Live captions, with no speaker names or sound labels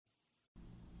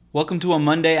Welcome to a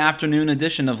Monday afternoon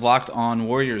edition of Locked On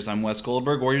Warriors. I'm Wes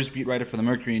Goldberg, Warriors beat writer for the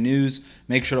Mercury News.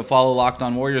 Make sure to follow Locked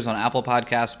On Warriors on Apple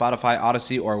Podcasts, Spotify,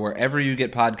 Odyssey, or wherever you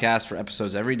get podcasts for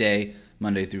episodes every day,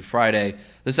 Monday through Friday.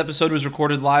 This episode was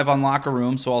recorded live on Locker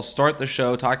Room, so I'll start the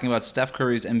show talking about Steph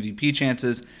Curry's MVP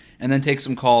chances and then take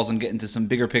some calls and get into some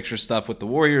bigger picture stuff with the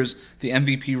Warriors, the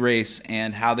MVP race,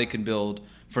 and how they can build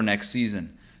for next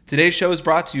season. Today's show is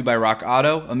brought to you by Rock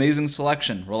Auto. Amazing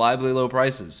selection, reliably low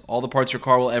prices, all the parts your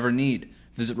car will ever need.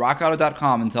 Visit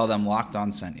rockauto.com and tell them Locked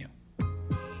On sent you.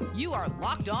 You are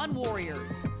Locked On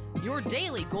Warriors, your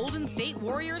daily Golden State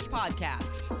Warriors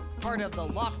podcast. Part of the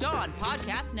Locked On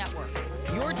Podcast Network,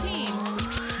 your team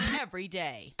every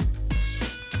day.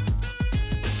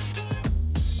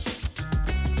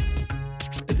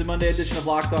 It's a Monday edition of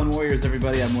Locked On Warriors,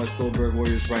 everybody. I'm Wes Goldberg,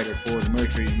 Warriors writer for the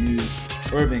Mercury News.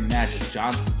 Irving Magic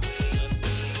Johnson,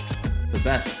 the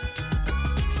best.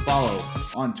 Follow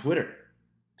on Twitter.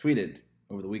 Tweeted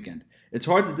over the weekend. It's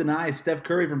hard to deny Steph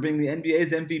Curry from being the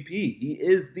NBA's MVP. He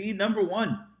is the number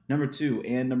 1, number 2,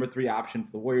 and number 3 option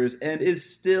for the Warriors and is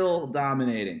still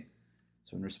dominating.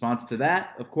 So in response to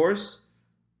that, of course,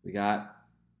 we got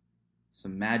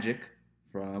some magic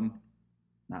from,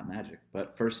 not magic,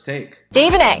 but First Take.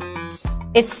 Stephen A.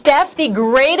 Is Steph the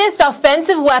greatest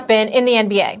offensive weapon in the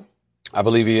NBA? I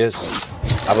believe he is.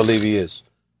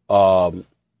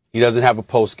 He doesn't have a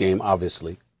post game,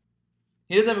 obviously.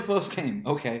 He doesn't have a post game.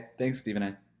 Okay. Thanks, Stephen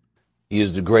A. He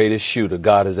is the greatest shooter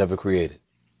God has ever created.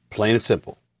 Plain and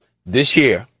simple. This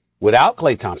year, without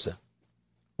Klay Thompson,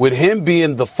 with him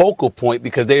being the focal point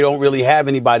because they don't really have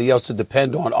anybody else to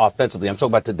depend on offensively. I'm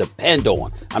talking about to depend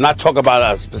on. I'm not talking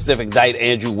about a specific night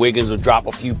Andrew Wiggins will drop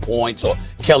a few points or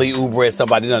Kelly Oubre or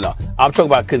somebody. No. I'm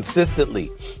talking about consistently.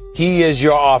 He is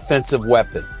your offensive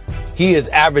weapon. He is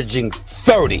averaging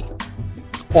 30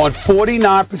 on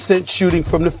 49% shooting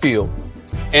from the field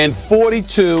and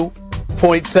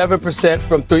 42.7%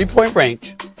 from three-point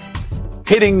range,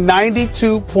 hitting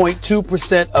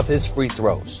 92.2% of his free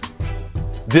throws.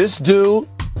 This dude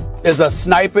is a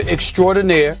sniper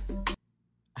extraordinaire.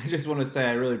 I just want to say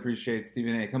I really appreciate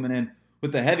Stephen A. coming in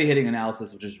with the heavy-hitting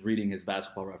analysis of just reading his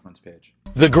basketball reference page.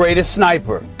 The greatest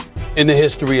sniper in the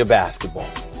history of basketball.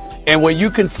 And when you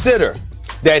consider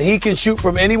that he can shoot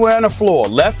from anywhere on the floor,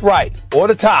 left, right, or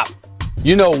the top,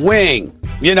 wing,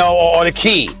 or the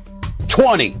key,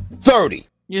 20, 30.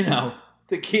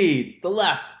 The key, the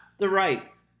left, the right.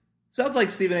 Sounds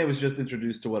like Stephen A. was just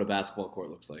introduced to what a basketball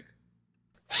court looks like.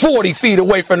 40 feet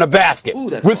away from the basket. Ooh,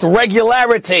 with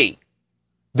regularity.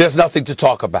 There's nothing to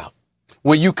talk about.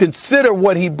 When you consider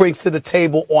what he brings to the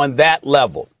table on that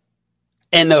level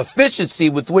and the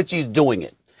efficiency with which he's doing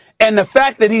it, and the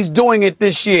fact that he's doing it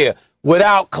this year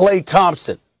without Klay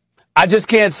Thompson, I just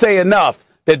can't say enough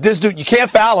that this dude, you can't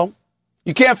foul him.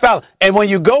 You can't foul him. And when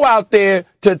you go out there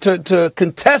to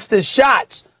contest his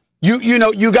shots,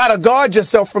 you got to guard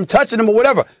yourself from touching him or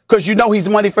whatever because he's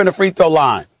money from the free throw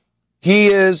line. He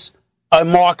is a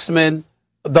marksman,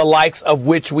 the likes of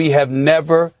which we have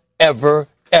never, ever,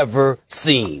 ever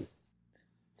seen.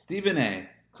 Stephen A.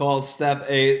 calls Steph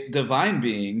a divine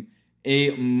being,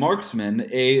 a marksman,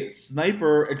 a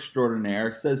sniper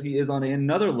extraordinaire, says he is on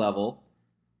another level,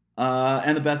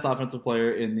 and the best offensive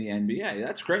player in the NBA.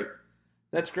 That's great.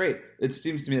 It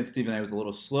seems to me that Stephen A. was a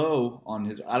little slow on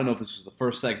his, I don't know if this was the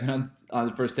first segment on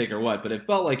the First Take or what, but it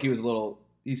felt like he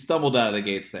stumbled out of the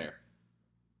gates there.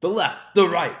 The left, the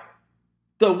right,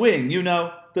 the wing,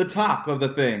 the top of the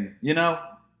thing,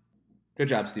 Good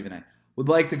job, Stephen A. Would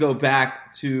like to go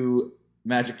back to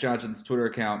Magic Johnson's Twitter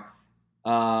account.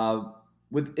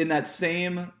 Within that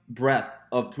same breath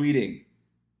of tweeting,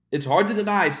 it's hard to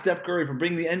deny Steph Curry from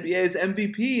being the NBA's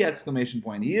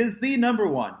MVP! He is the number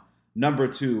 1, number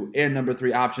 2, and number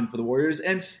 3 option for the Warriors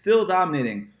and still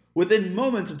dominating. Within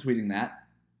moments of tweeting that,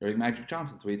 Irving Magic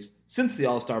Johnson tweets, since the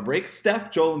All-Star break,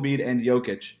 Steph, Joel Embiid, and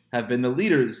Jokic have been the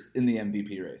leaders in the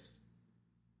MVP race.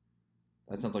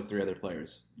 That sounds like 3 other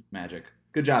players. Magic.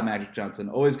 Good job, Magic Johnson.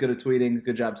 Always good at tweeting.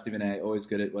 Good job, Stephen A. Always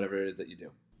good at whatever it is that you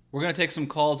do. We're going to take some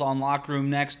calls on Locker Room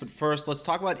next, but first, let's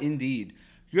talk about Indeed.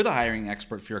 You're the hiring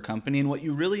expert for your company, and what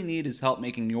you really need is help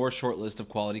making your short list of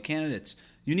quality candidates.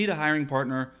 You need a hiring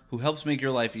partner who helps make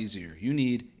your life easier. You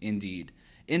need Indeed.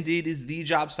 Indeed is the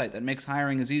job site that makes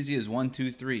hiring as easy as 1,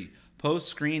 2, 3. Post,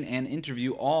 screen, and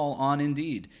interview all on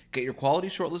Indeed. Get your quality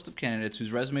shortlist of candidates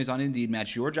whose resumes on Indeed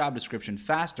match your job description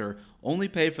faster, only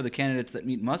pay for the candidates that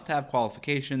meet must-have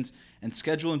qualifications, and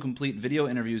schedule and complete video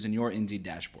interviews in your Indeed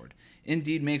dashboard.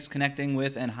 Indeed makes connecting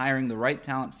with and hiring the right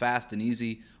talent fast and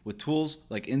easy. with tools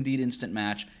like Indeed Instant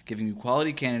Match, giving you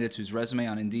quality candidates whose resume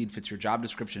on Indeed fits your job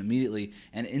description immediately,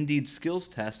 and Indeed skills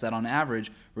tests that on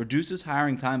average reduces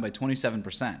hiring time by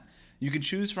 27%. You can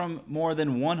choose from more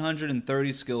than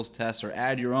 130 skills tests or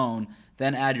add your own,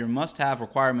 then add your must-have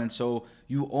requirements so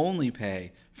you only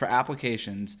pay for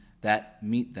applications that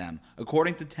meet them.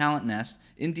 According to Talent Nest,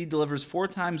 Indeed delivers 4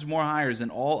 times more hires than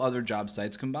all other job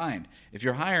sites combined. If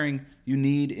you're hiring, you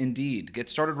need Indeed. Get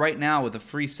started right now with a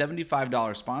free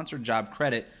 $75 sponsored job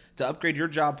credit to upgrade your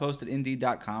job post at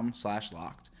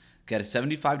Indeed.com/locked. Get a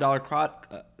 $75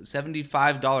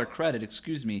 credit,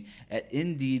 at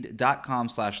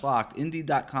Indeed.com/locked.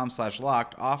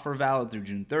 Indeed.com/locked. Offer valid through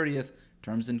June 30th.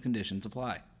 Terms and conditions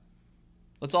apply.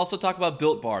 Let's also talk about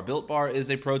Built Bar. Built Bar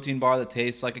is a protein bar that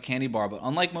tastes like a candy bar, but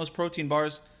unlike most protein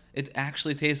bars, it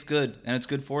actually tastes good, and it's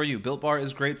good for you. Built Bar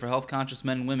is great for health-conscious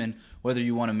men and women, whether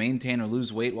you want to maintain or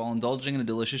lose weight while indulging in a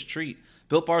delicious treat.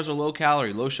 Built Bars are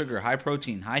low-calorie, low-sugar,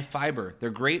 high-protein, high-fiber. They're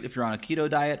great if you're on a keto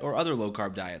diet or other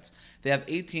low-carb diets. They have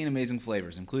 18 amazing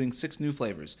flavors, including 6 new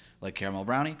flavors, like caramel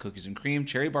brownie, cookies and cream,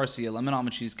 cherry barcia, lemon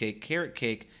almond cheesecake, carrot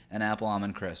cake, and apple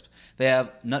almond crisp. They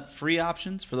have nut-free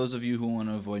options for those of you who want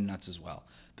to avoid nuts as well.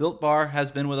 Built Bar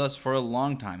has been with us for a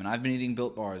long time, and I've been eating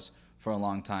Built Bars for a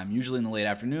long time, usually in the late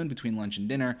afternoon between lunch and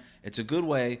dinner. It's a good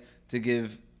way to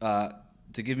give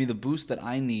me the boost that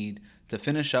I need to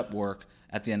finish up work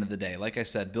at the end of the day. Like I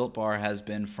said, Built Bar has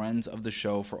been friends of the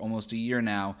show for almost a year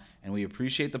now, and we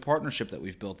appreciate the partnership that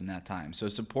we've built in that time. So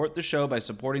support the show by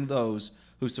supporting those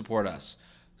who support us.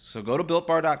 So go to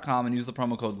BuiltBar.com and use the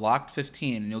promo code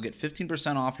LOCKED15, and you'll get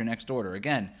 15% off your next order.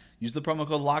 Again, use the promo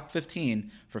code LOCKED15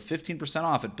 for 15%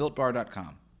 off at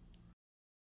BuiltBar.com.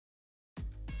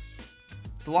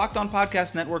 The Locked On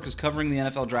Podcast Network is covering the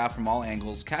NFL Draft from all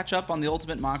angles. Catch up on the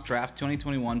Ultimate Mock Draft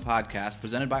 2021 podcast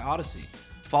presented by Odyssey.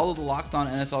 Follow the Locked On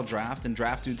NFL Draft and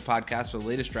Draft Dudes podcast for the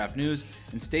latest draft news,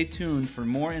 and stay tuned for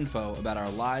more info about our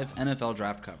live NFL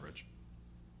Draft coverage.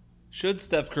 Should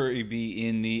Steph Curry be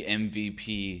in the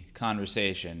MVP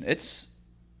conversation? It's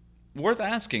worth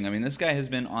asking. I mean, this guy has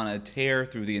been on a tear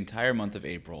through the entire month of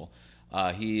April.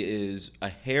 He is a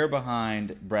hair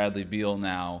behind Bradley Beal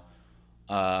now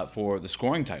for the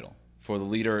scoring title, for the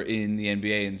leader in the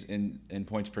NBA in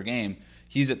points per game.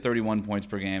 He's at 31 points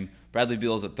per game. Bradley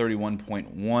Beal is at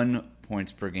 31.1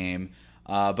 points per game.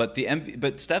 But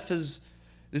Steph this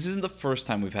isn't the first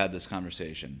time we've had this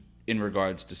conversation in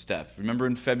regards to Steph. Remember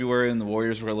in February when the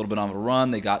Warriors were a little bit on a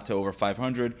run, they got to over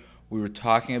 500. We were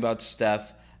talking about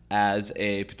Steph as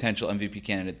a potential MVP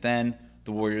candidate then.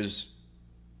 The Warriors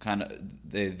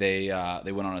they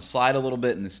went on a slide a little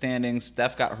bit in the standings.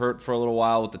 Steph got hurt for a little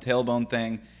while with the tailbone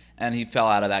thing, and he fell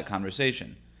out of that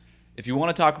conversation. If you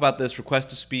want to talk about this, request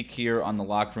to speak here on the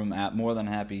Locker Room app. More than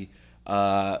happy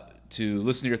to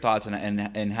listen to your thoughts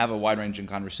and have a wide-ranging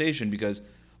conversation because,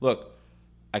 look,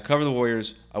 I cover the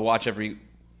Warriors. I watch every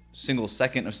single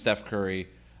second of Steph Curry.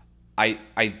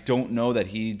 I don't know that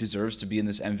he deserves to be in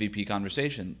this MVP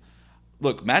conversation.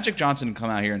 Look, Magic Johnson can come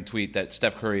out here and tweet that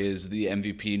Steph Curry is the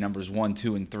MVP numbers 1,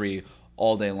 2, and 3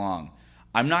 all day long.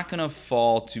 I'm not going to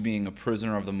fall to being a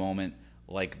prisoner of the moment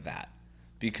like that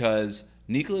because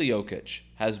Nikola Jokic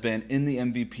has been in the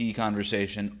MVP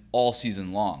conversation all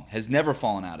season long, has never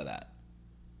fallen out of that.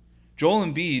 Joel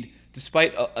Embiid,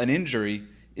 despite an injury,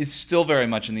 is still very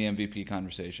much in the MVP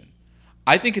conversation.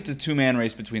 I think it's a two-man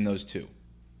race between those two.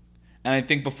 And I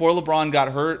think before LeBron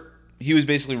got hurt, he was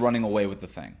basically running away with the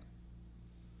thing.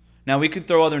 Now, we could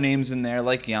throw other names in there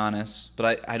like Giannis,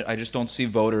 but I just don't see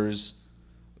voters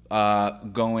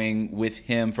going with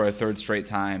him for a third straight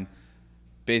time.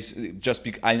 Basically,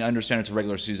 I understand it's a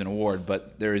regular season award,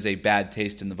 but there is a bad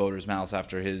taste in the voters' mouths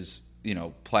after his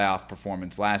playoff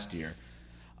performance last year.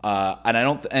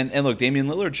 And look, Damian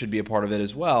Lillard should be a part of it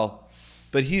as well,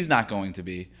 but he's not going to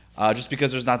be just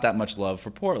because there's not that much love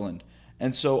for Portland.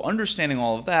 And so understanding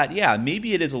all of that, yeah,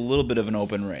 maybe it is a little bit of an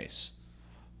open race,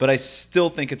 but I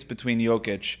still think it's between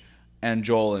Jokic and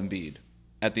Joel Embiid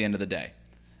at the end of the day.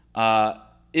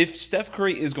 If Steph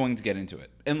Curry is going to get into it,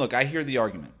 and look, I hear the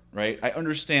argument, right? I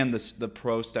understand the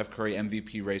pro Steph Curry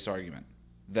MVP race argument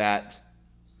that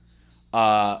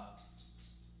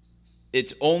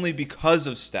it's only because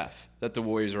of Steph that the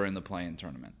Warriors are in the play-in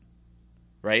tournament,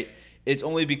 right? It's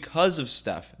only because of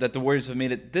Steph that the Warriors have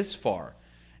made it this far,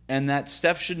 and that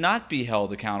Steph should not be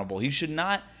held accountable. He should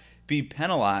not be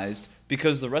penalized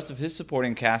because the rest of his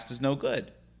supporting cast is no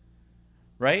good,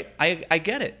 right? I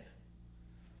get it.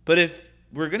 But if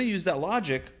we're going to use that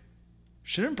logic,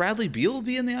 shouldn't Bradley Beal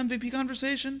be in the MVP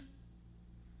conversation?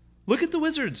 Look at the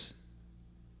Wizards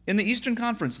in the Eastern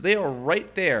Conference. They are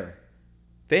right there.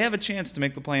 They have a chance to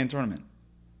make the play-in tournament.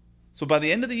 So by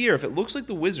the end of the year, if it looks like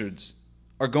the Wizards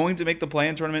are going to make the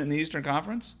play-in tournament in the Eastern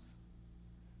Conference,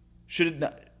 should it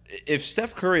not, if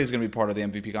Steph Curry is going to be part of the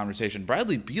MVP conversation,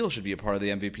 Bradley Beal should be a part of the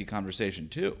MVP conversation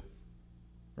too,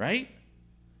 right?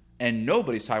 And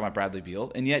nobody's talking about Bradley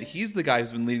Beal, and yet he's the guy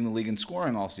who's been leading the league in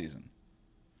scoring all season.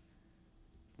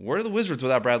 Where are the Wizards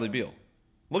without Bradley Beal?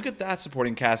 Look at that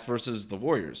supporting cast versus the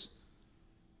Warriors.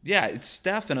 Yeah, it's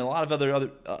Steph and a lot of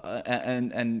other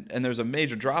and there's a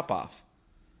major drop off,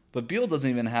 but Beal doesn't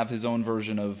even have his own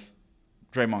version of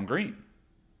Draymond Green.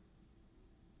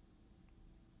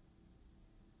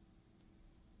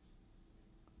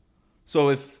 So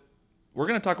if we're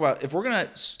going to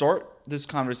start this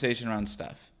conversation around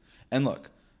Steph, and look,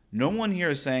 no one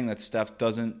here is saying that Steph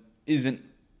isn't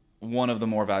one of the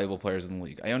more valuable players in the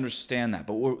league. I understand that,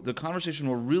 but the conversation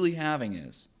we're really having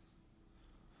is,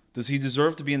 does he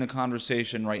deserve to be in the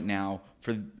conversation right now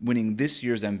for winning this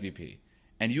year's MVP?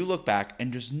 And you look back,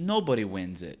 and just nobody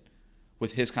wins it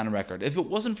with his kind of record. If it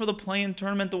wasn't for the play-in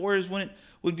tournament, the Warriors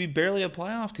would be barely a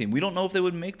playoff team. We don't know if they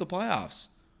would make the playoffs.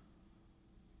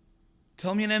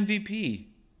 Tell me an MVP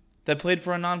that played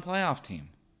for a non-playoff team.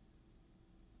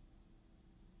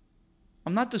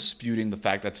 I'm not disputing the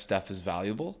fact that Steph is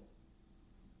valuable.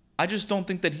 I just don't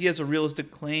think that he has a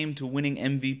realistic claim to winning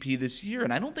MVP this year,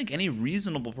 and I don't think any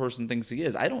reasonable person thinks he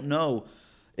is. I don't know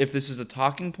if this is a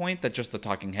talking point that just the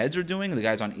talking heads are doing, the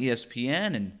guys on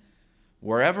ESPN and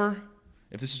wherever,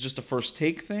 if this is just a first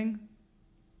take thing.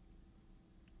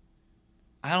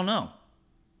 I don't know.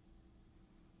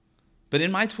 But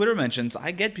in my Twitter mentions,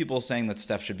 I get people saying that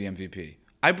Steph should be MVP.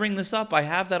 I bring this up. I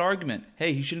have that argument.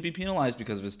 Hey, he shouldn't be penalized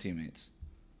because of his teammates.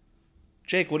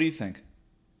 Jake, what do you think?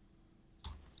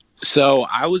 So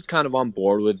I was kind of on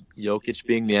board with Jokic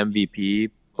being the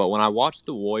MVP, but when I watched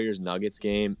the Warriors-Nuggets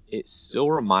game, it still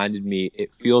reminded me,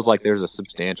 it feels like there's a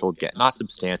substantial gap. Not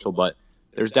substantial, but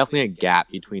there's definitely a gap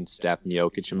between Steph and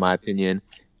Jokic, in my opinion.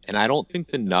 And I don't think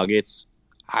the Nuggets,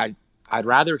 I'd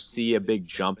rather see a big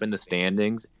jump in the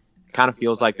standings. It kind of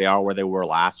feels like they are where they were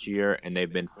last year, and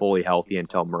they've been fully healthy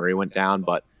until Murray went down.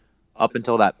 But up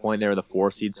until that point, they were the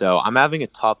 4 seed. So I'm having a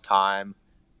tough time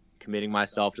committing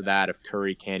myself to that if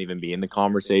Curry can't even be in the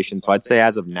conversation. So I'd say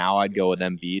as of now, I'd go with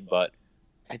Embiid, but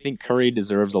I think Curry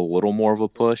deserves a little more of a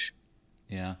push.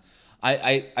 Yeah.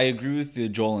 I agree with the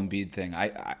Joel Embiid thing.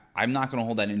 I'm not going to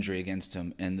hold that injury against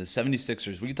him. And the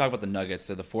 76ers, we can talk about the Nuggets.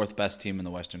 They're the 4th best team in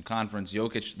the Western Conference.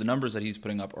 Jokic, the numbers that he's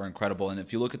putting up are incredible. And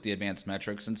if you look at the advanced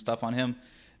metrics and stuff on him,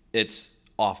 it's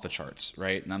off the charts,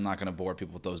 right? And I'm not going to bore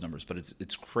people with those numbers, but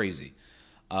it's crazy.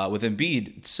 With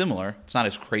Embiid, it's similar. It's not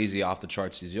as crazy off the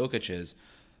charts as Jokic is,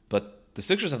 but the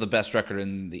Sixers have the best record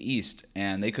in the East,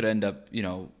 and they could end up,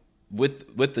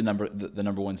 with the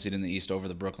number 1 seed in the East over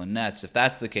the Brooklyn Nets. If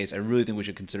that's the case, I really think we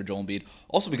should consider Joel Embiid,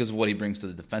 also because of what he brings to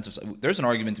the defensive side. There's an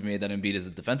argument to be made that Embiid is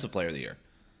the defensive player of the year.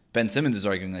 Ben Simmons is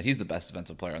arguing that he's the best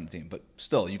defensive player on the team, but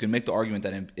still, you can make the argument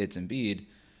that it's Embiid.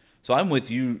 So I'm with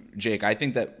you, Jake. I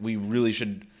think that we really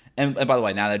should, and by the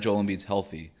way, now that Joel Embiid's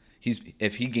healthy,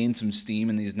 if he gains some steam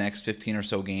in these next 15 or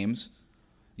so games,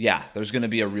 yeah, there's going to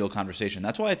be a real conversation.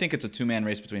 That's why I think it's a 2-man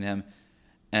race between him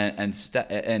and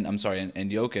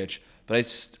Jokic.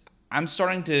 But I'm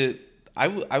starting to.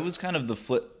 I was kind of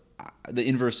the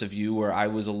inverse of you, where I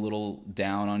was a little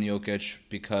down on Jokic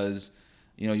because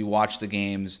you watch the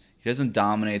games. He doesn't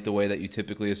dominate the way that you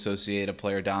typically associate a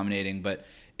player dominating, but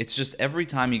it's just every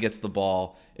time he gets the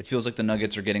ball, it feels like the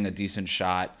Nuggets are getting a decent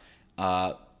shot.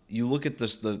 You look at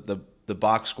the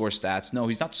box score stats. No,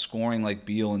 he's not scoring like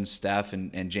Beal and Steph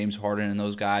and James Harden and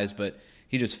those guys, but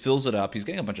he just fills it up. He's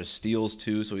getting a bunch of steals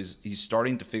too, so he's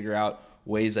starting to figure out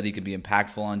ways that he can be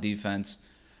impactful on defense.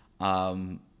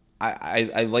 I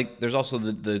like. There's also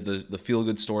the feel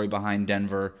good story behind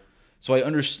Denver, so I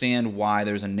understand why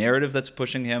there's a narrative that's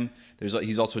pushing him.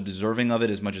 He's also deserving of it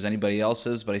as much as anybody else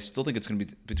is, but I still think it's going to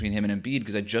be between him and Embiid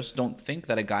because I just don't think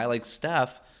that a guy like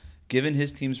Steph, given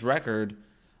his team's record.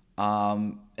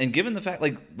 And given the fact,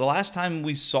 like, the last time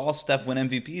we saw Steph win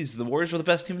MVPs, the Warriors were the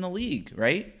best team in the league,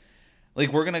 right?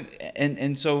 Like, we're going to,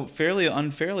 and so fairly or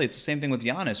unfairly, it's the same thing with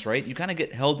Giannis, right? You kind of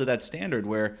get held to that standard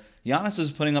where Giannis is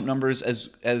putting up numbers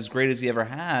as great as he ever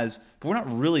has, but we're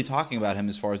not really talking about him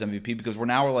as far as MVP because we're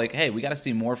like, hey, we got to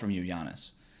see more from you,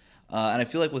 Giannis. And I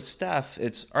feel like with Steph,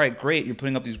 it's, all right, great, you're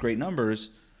putting up these great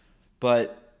numbers,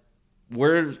 but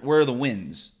where are the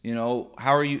wins?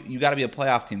 How are you got to be a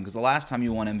playoff team because the last time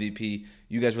you won MVP,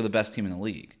 you guys were the best team in the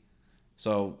league.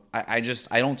 So I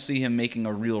don't see him making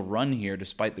a real run here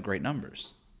despite the great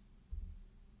numbers.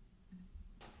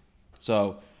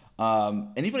 So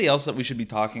anybody else that we should be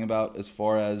talking about as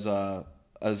far as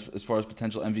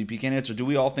potential MVP candidates, or do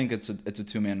we all think it's a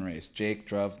 2-man race? Jake,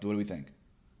 Trev, what do we think?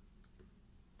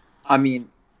 I mean,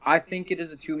 I think it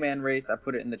is a two-man race. I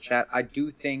put it in the chat. I do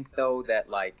think, though, that,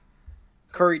 like,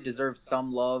 Curry deserves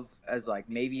some love as, like,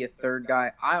 maybe a third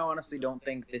guy. I honestly don't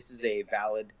think this is a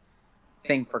valid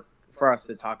thing for us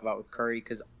to talk about with Curry,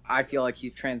 because I feel like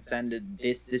he's transcended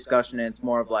this discussion, and it's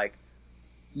more of like,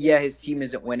 yeah, his team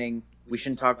isn't winning. We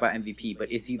shouldn't talk about MVP,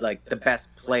 but is he, like, the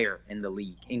best player in the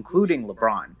league, including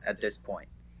LeBron at this point?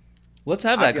 Let's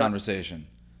have that conversation.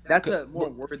 That's a more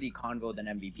worthy convo than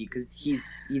MVP, because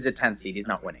he's a 10 seed. He's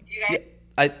not winning. Yeah,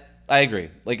 I agree.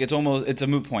 Like, it's a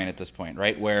moot point at this point,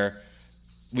 right? Where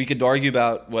we could argue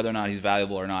about whether or not he's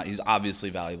valuable or not. He's obviously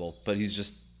valuable, but he's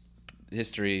just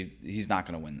history. He's not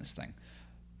going to win this thing.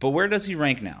 But where does he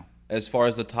rank now as far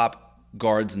as the top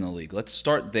guards in the league? Let's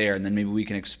start there, and then maybe we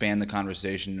can expand the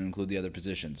conversation to include the other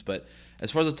positions. But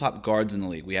as far as the top guards in the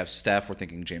league, we have Steph. We're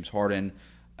thinking James Harden.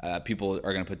 People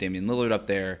are going to put Damian Lillard up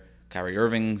there. Kyrie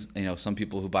Irving. Some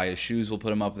people who buy his shoes will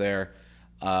put him up there.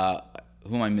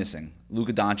 Who am I missing?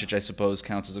 Luka Doncic, I suppose,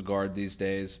 counts as a guard these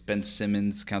days. Ben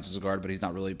Simmons counts as a guard, but he's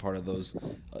not really part of those.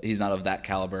 He's not of that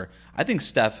caliber. I think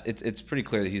Steph, it's pretty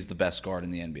clear that he's the best guard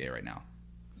in the NBA right now.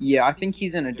 Yeah, I think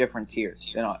he's in a different tier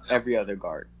than every other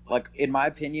guard. Like, in my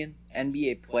opinion,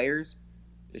 NBA players,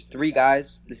 there's three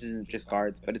guys. This isn't just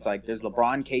guards, but it's like there's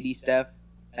LeBron, KD, Steph,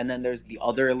 and then there's the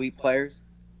other elite players.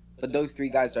 But those three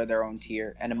guys are their own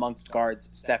tier. And amongst guards,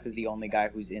 Steph is the only guy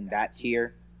who's in that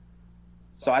tier.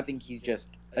 So I think he's just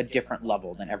a different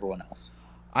level than everyone else.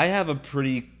 I have a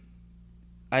pretty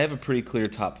clear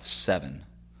top 7,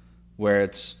 where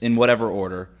it's in whatever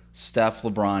order: Steph,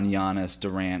 LeBron, Giannis,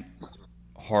 Durant,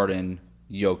 Harden,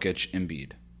 Jokic,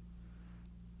 Embiid.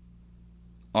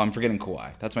 Oh, I'm forgetting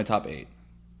Kawhi. That's my top 8.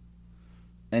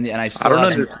 And I don't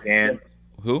understand.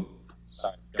 Who?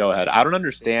 Sorry, go ahead. I don't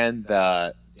understand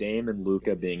the Dame and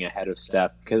Luka being ahead of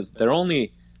Steph, because they're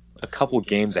only a couple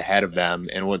games ahead of them,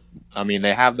 and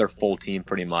they have their full team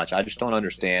pretty much. I just don't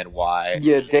understand why.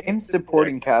 Yeah, Dame's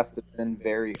supporting cast has been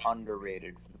very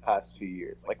underrated for the past few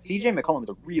years. Like, CJ McCollum is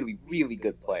a really, really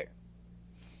good player.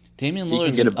 Damian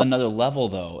Lillard's another level,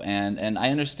 though, and I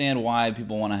understand why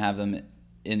people want to have them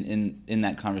in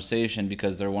that conversation,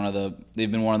 because they've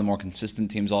been one of the more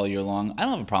consistent teams all year long. I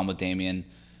don't have a problem with Damian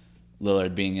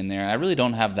Lillard being in there. I really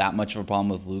don't have that much of a problem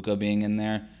with Luka being in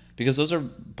there, because those are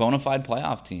bona fide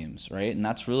playoff teams, right? And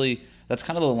that's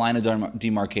kind of the line of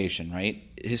demarcation, right?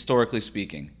 Historically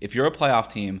speaking, if you're a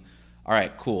playoff team, all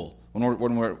right, cool.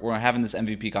 When we're having this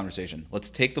MVP conversation, let's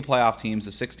take the playoff teams,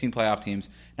 the 16 playoff teams.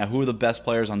 Now, who are the best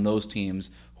players on those teams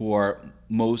who are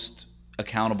most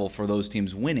accountable for those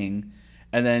teams winning?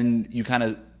 And then you kind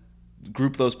of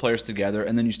group those players together,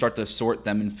 and then you start to sort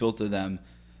them and filter them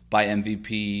by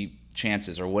MVP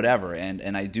chances or whatever.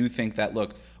 And I do think that,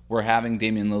 look, we're having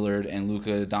Damian Lillard and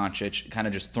Luka Doncic kind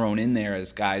of just thrown in there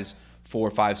as guys 4,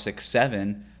 5, 6,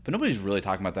 7, but nobody's really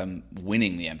talking about them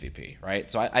winning the MVP, right?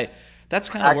 So I that's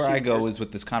kind of where I go is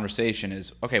with this conversation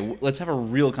is, okay, let's have a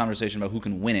real conversation about who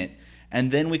can win it,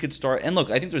 and then we could start. And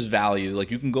look, I think there's value.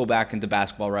 Like, you can go back into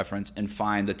Basketball Reference and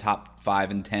find the top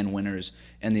 5 and 10 winners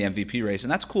in the MVP race,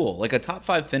 and that's cool. Like, a top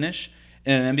 5 finish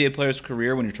in an NBA player's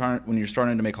career when you're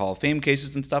starting to make Hall of Fame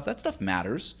cases and stuff, that stuff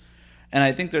matters. And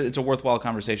I think that it's a worthwhile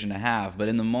conversation to have. But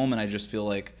in the moment, I just feel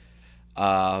like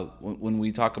when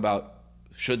we talk about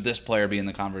should this player be in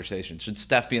the conversation, should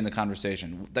Steph be in the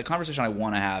conversation, the conversation I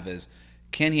want to have is,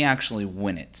 can he actually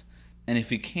win it? And if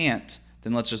he can't,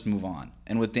 then let's just move on.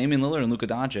 And with Damian Lillard and Luka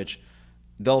Doncic,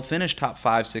 they'll finish top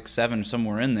 5, 6, 7,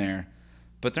 somewhere in there,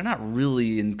 but they're not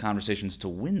really in conversations to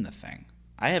win the thing.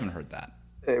 I haven't heard that.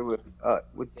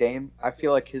 With Dame, I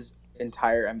feel like his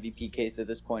entire MVP case at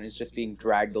this point is just being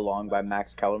dragged along by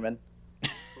Max Kellerman,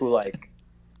 who, like,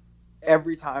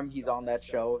 every time he's on that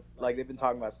show, like, they've been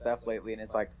talking about Steph lately, and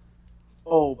it's like,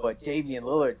 oh, but Damian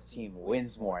Lillard's team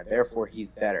wins more, therefore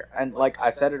he's better. And like I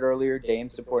said it earlier,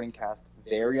 Dame's supporting cast,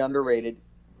 very underrated.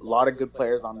 A lot of good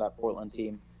players on that Portland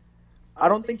team. I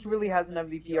don't think he really has an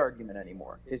MVP argument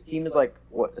anymore. His team is like,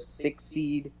 what, the 6th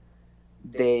seed?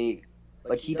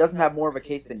 He doesn't have more of a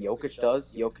case than Jokic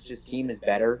does. Jokic's team is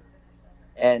better.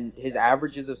 And his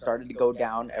averages have started to go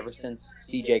down ever since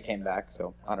CJ came back,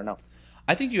 so I don't know.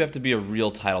 I think you have to be a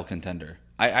real title contender.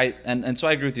 And so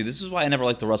I agree with you. This is why I never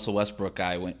liked the Russell Westbrook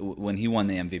guy when he won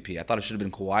the MVP. I thought it should have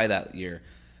been Kawhi that year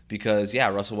because, yeah,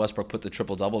 Russell Westbrook put the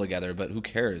triple-double together, but who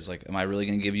cares? Like, am I really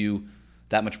going to give you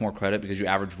that much more credit because you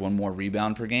averaged 1 more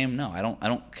rebound per game? No, I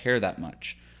don't care that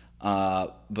much.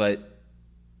 But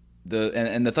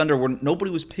the Thunder,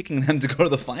 nobody was picking them to go to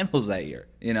the finals that year.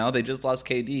 You know, they just lost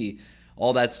KD,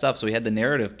 all that stuff, so he had the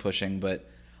narrative pushing. But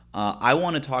I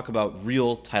want to talk about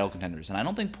real title contenders, and I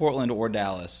don't think Portland or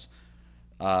Dallas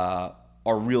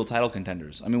are real title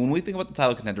contenders. I mean, when we think about the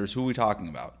title contenders, who are we talking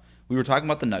about? We were talking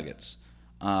about the Nuggets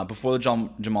before the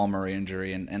Jamal Murray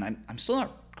injury, and I'm still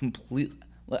not completely.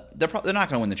 They're not going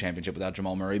to win the championship without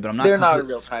Jamal Murray, but I'm not. They're not a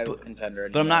real title contender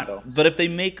anymore. But I'm not. Though. But if they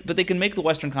can make the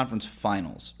Western Conference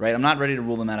Finals, right? I'm not ready to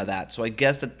rule them out of that. So I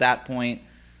guess at that point,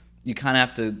 you kind of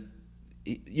have to.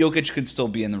 Jokic could still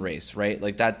be in the race, right?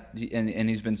 Like that, and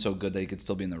he's been so good that he could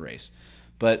still be in the race.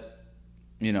 But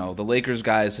the Lakers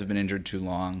guys have been injured too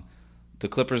long. The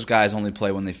Clippers guys only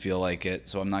play when they feel like it,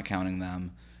 so I'm not counting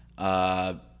them.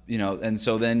 And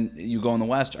so then you go in the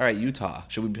West. All right, Utah.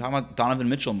 Should we be talking about Donovan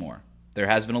Mitchell more? There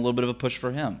has been a little bit of a push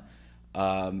for him.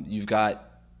 You've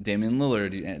got Damian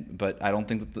Lillard, but I don't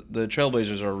think that the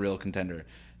Trailblazers are a real contender.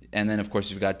 And then, of course,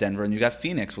 you've got Denver and you've got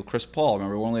Phoenix with Chris Paul.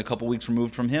 Remember, we're only a couple weeks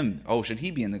removed from him. Oh, should he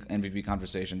be in the MVP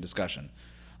conversation discussion?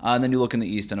 And then you look in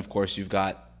the East, and, of course, you've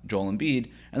got Joel Embiid.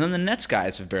 And then the Nets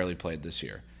guys have barely played this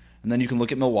year. And then you can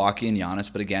look at Milwaukee and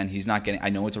Giannis, but again, he's not getting – I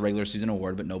know it's a regular season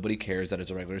award, but nobody cares that it's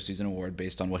a regular season award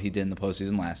based on what he did in the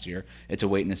postseason last year. It's a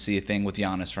wait-and-see thing with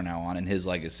Giannis from now on and his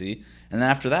legacy. And then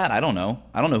after that, I don't know.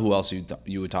 I don't know who else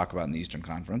you would talk about in the Eastern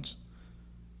Conference.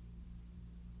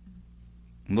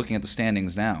 I'm looking at the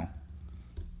standings now.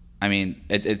 I mean,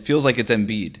 it feels like it's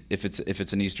Embiid if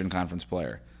it's an Eastern Conference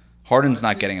player. Harden's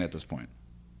not getting it at this point.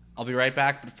 I'll be right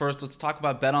back, but first let's talk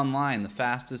about BetOnline, the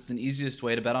fastest and easiest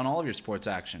way to bet on all of your sports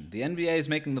action. The NBA is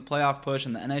making the playoff push,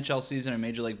 and the NHL season and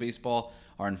Major League Baseball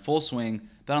are in full swing.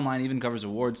 BetOnline even covers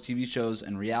awards, TV shows,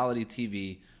 and reality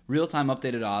TV, real-time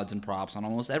updated odds and props on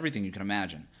almost everything you can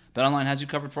imagine. BetOnline has you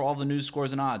covered for all the news,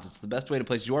 scores, and odds. It's the best way to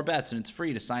place your bets, and it's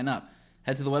free to sign up.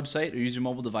 Head to the website or use your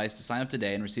mobile device to sign up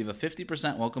today and receive a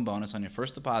 50% welcome bonus on your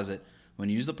first deposit when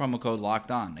you use the promo code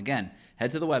LOCKEDON. Again,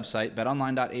 head to the website,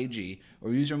 betonline.ag,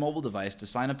 or use your mobile device to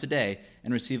sign up today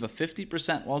and receive a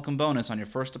 50% welcome bonus on your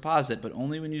first deposit, but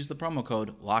only when you use the promo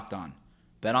code LOCKEDON.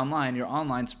 BetOnline, your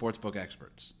online sportsbook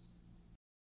experts.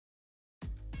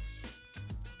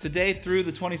 Today through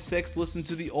the 26th, listen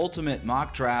to the Ultimate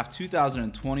Mock Draft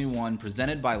 2021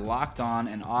 presented by Locked On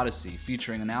and Odyssey,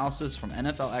 featuring analysis from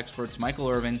NFL experts Michael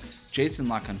Irving, Jason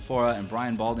LaConfora, and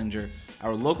Brian Baldinger,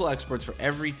 our local experts for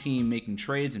every team making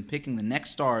trades and picking the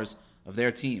next stars of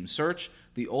their team. Search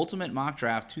the Ultimate Mock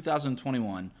Draft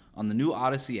 2021 on the new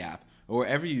Odyssey app or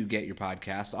wherever you get your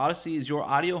podcasts. Odyssey is your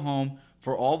audio home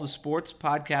for all the sports,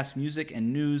 podcasts, music,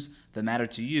 and news that matter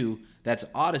to you. That's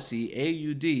Odyssey,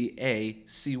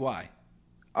 Audacy.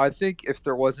 I think if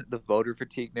there wasn't the voter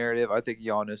fatigue narrative, I think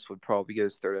Giannis would probably get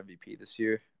his third MVP this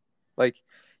year. Like,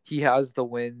 he has the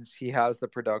wins, he has the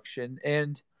production,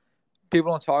 and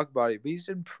people don't talk about it, but he's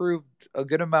improved a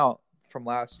good amount from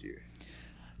last year.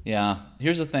 Yeah,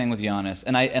 here's the thing with Giannis,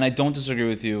 and I don't disagree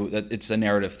with you that it's a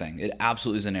narrative thing. It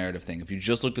absolutely is a narrative thing. If you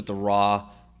just looked at the raw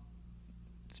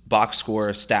box score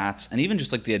stats and even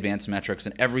just like the advanced metrics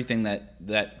and everything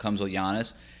that comes with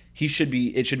Giannis, it should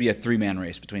be a three-man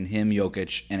race between him,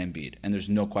 Jokic, and Embiid, and there's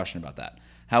no question about that.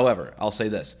 However, I'll say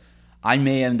this. I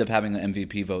may end up having an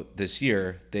MVP vote this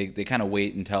year. They kind of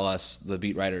wait and tell us, the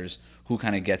beat writers, who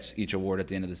kind of gets each award at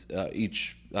the end of this,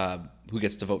 who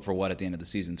gets to vote for what at the end of the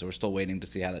season. So we're still waiting to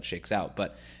see how that shakes out.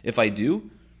 But if I do,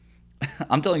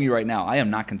 I'm telling you right now, I am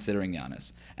not considering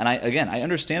Giannis. And I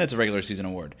understand it's a regular season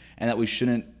award and that we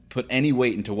shouldn't put any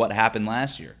weight into what happened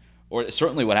last year, or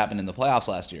certainly what happened in the playoffs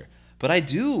last year. But I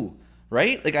do,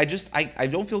 right? Like I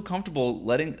don't feel comfortable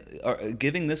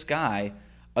giving this guy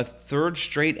a third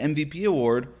straight MVP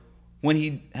award when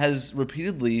he has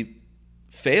repeatedly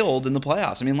failed in the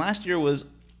playoffs. I mean, last year was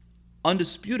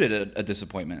undisputed a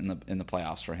disappointment in the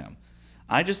playoffs for him.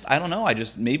 I don't know.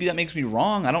 Maybe that makes me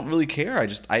wrong. I don't really care.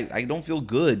 I don't feel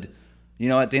good.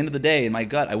 At the end of the day, in my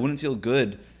gut, I wouldn't feel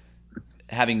good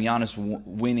having Giannis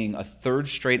winning a third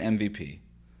straight MVP.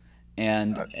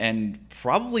 And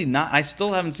probably not. I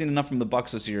still haven't seen enough from the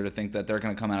Bucks this year to think that they're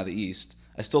going to come out of the East.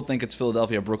 I still think it's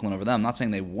Philadelphia, Brooklyn over them. I'm not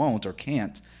saying they won't or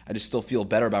can't. I just still feel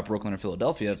better about Brooklyn or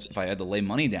Philadelphia. If I had to lay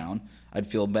money down, I'd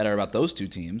feel better about those two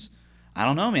teams. I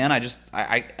don't know, man.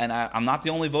 I'm not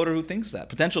the only voter who thinks that.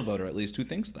 Potential voter, at least, who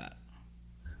thinks that.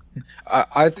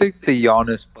 I think the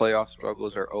Giannis playoff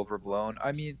struggles are overblown.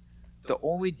 I mean, the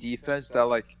only defense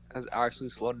that has actually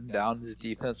slowed him down is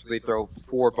the defense where they throw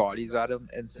four bodies at him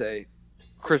and say,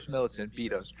 Chris Middleton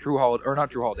beat us.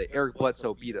 Eric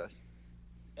Bledsoe beat us.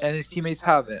 And his teammates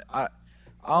haven't. I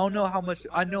don't know how much.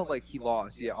 I know he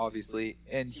lost, yeah, obviously,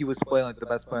 and he was playing the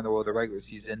best player in the world the regular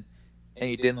season, and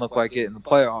he didn't look like it in the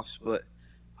playoffs. But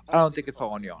I don't think it's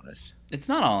all on Giannis. It's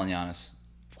not all on Giannis.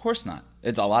 Of course not.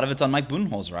 A lot of it's on Mike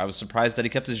Budenholzer. I was surprised that he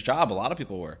kept his job. A lot of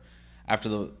people were after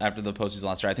the postseason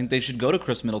last year. I think they should go to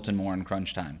Chris Middleton more in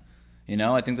crunch time.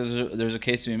 I think there's a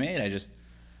case to be made.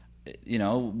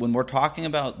 when we're talking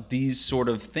about these sort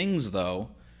of things, though,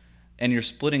 and you're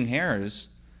splitting hairs,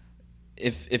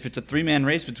 if it's a three-man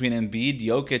race between Embiid,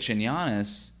 Jokic, and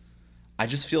Giannis, I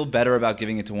just feel better about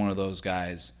giving it to one of those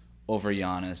guys over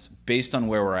Giannis based on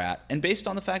where we're at and based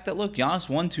on the fact that, look, Giannis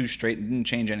won 2 straight and didn't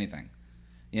change anything.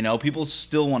 People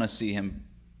still want to see him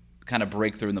kind of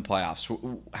break through in the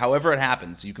playoffs. However it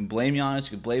happens, you can blame Giannis,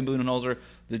 you can blame Budenholzer.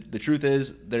 The truth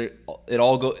is,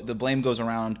 the blame goes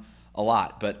around a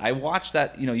lot. But I watched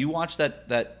that. You watched that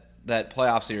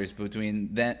playoff series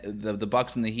between the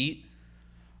Bucks and the Heat.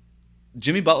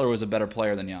 Jimmy Butler was a better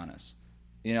player than Giannis.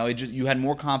 You had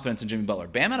more confidence in Jimmy Butler.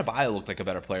 Bam Adebayo looked like a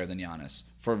better player than Giannis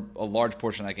for a large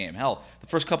portion of that game. Hell, the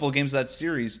first couple of games of that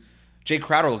series, Jay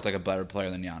Crowder looked like a better player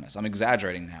than Giannis. I'm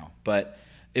exaggerating now, but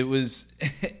it was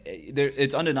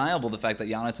it's undeniable the fact that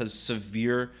Giannis has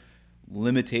severe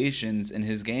limitations in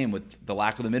his game with the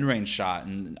lack of the mid-range shot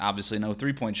and obviously no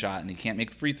three-point shot, and he can't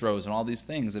make free throws and all these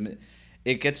things. And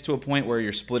it gets to a point where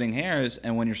you're splitting hairs,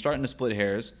 and when you're starting to split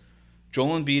hairs,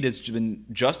 Joel Embiid has been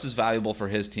just as valuable for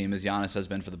his team as Giannis has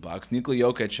been for the Bucks. Nikola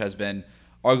Jokic has been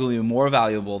arguably more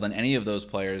valuable than any of those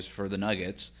players for the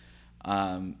Nuggets.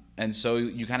 And so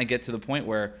you kind of get to the point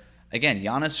where, again,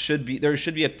 there should be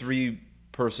a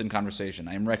 3-person conversation.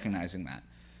 I am recognizing that.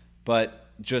 But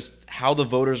just how the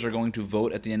voters are going to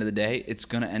vote at the end of the day, it's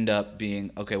going to end up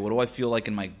being, okay, what do I feel like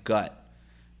in my gut?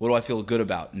 What do I feel good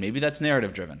about? And maybe that's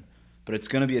narrative driven. But it's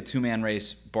going to be a 2-man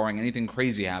race, barring anything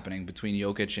crazy happening between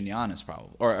Jokic and Giannis,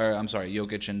 probably, or I'm sorry,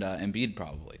 Jokic and Embiid,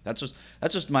 probably. That's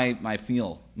just my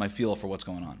feel for what's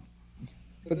going on.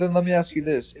 But then let me ask you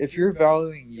this: if you're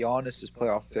valuing Giannis's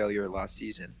playoff failure last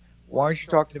season, why aren't you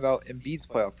talking about Embiid's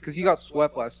playoff? Because he got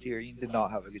swept last year. He did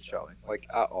not have a good showing,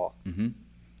 at all. Mm-hmm.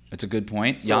 That's a good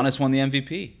point. So, Giannis won the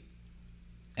MVP.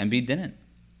 Embiid didn't.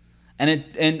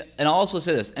 And I'll also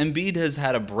say this: Embiid has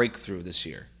had a breakthrough this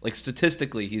year.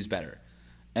 Statistically, he's better,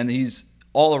 and he's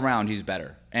all around he's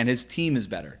better, and his team is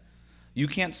better. You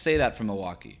can't say that from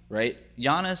Milwaukee, right?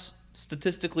 Giannis,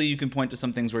 statistically, you can point to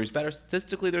some things where he's better.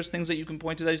 Statistically, there's things that you can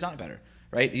point to that he's not better,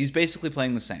 right? He's basically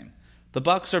playing the same. The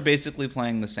Bucks are basically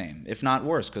playing the same, if not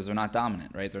worse, because they're not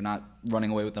dominant, right? They're not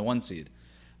running away with the 1 seed.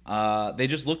 They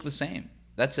just look the same.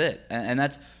 That's it, and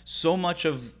that's so much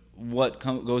of what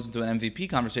goes into an MVP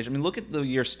conversation. I mean, look at the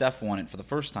year Steph won it for the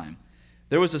first time.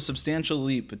 There was a substantial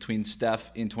leap between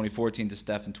Steph in 2014 to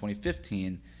Steph in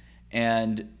 2015,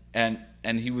 and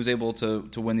he was able to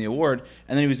win the award,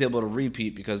 and then he was able to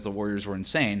repeat because the Warriors were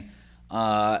insane,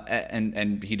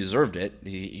 and he deserved it.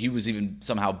 He was even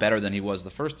somehow better than he was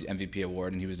the first MVP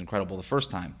award, and he was incredible the first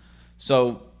time.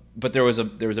 So, but there was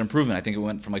an improvement. I think it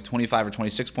went from 25 or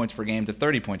 26 points per game to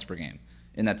 30 points per game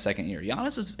in that second year.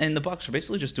 Giannis and the Bucks are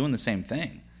basically just doing the same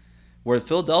thing. Where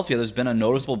Philadelphia, there's been a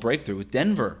noticeable breakthrough. With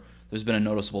Denver, there's been a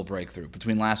noticeable breakthrough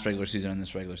between last regular season and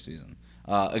this regular season.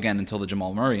 Again, until the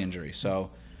Jamal Murray injury.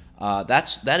 So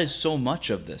that is so much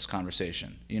of this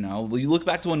conversation. You look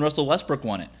back to when Russell Westbrook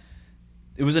won it.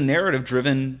 It was a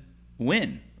narrative-driven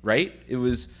win, right? It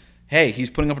was, hey, he's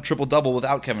putting up a triple-double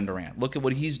without Kevin Durant. Look at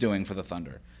what he's doing for the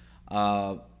Thunder.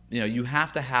 You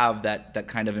have to have that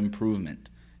kind of improvement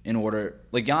in order.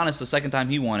 Like Giannis, the second time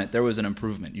he won it, there was an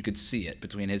improvement. You could see it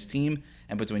between his team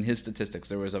and between his statistics.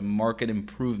 There was a marked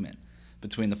improvement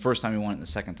between the first time he won it and the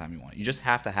second time he won it. You just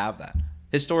have to have that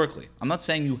historically. I'm not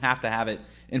saying you have to have it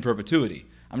in perpetuity.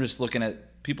 I'm just looking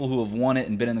at people who have won it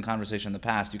and been in the conversation in the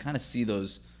past. You kind of see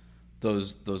those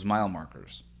mile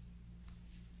markers.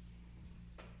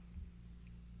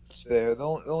 It's fair. The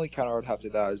only counter I would have to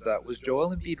that is that did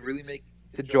Joel Embiid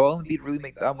really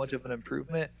make that much of an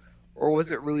improvement, or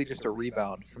was it really just a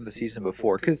rebound from the season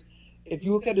before? Because if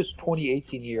you look at his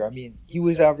 2018 year, I mean, he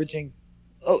was averaging.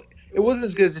 Oh, it wasn't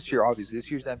as good as this year, obviously.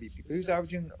 This year's MVP, but he was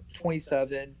averaging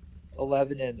 27,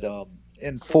 11,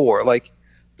 and 4.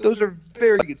 Those are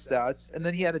very good stats. And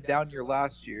then he had a down year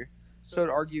last year. So I'd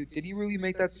argue, did he really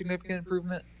make that significant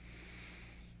improvement?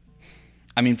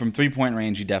 I mean, from three-point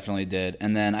range, he definitely did.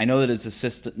 And then I know that his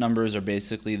assist numbers are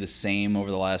basically the same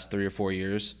over the last 3 or 4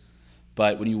 years.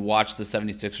 But when you watch the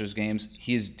 76ers games,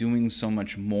 he is doing so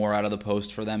much more out of the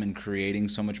post for them and creating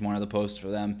so much more out of the post for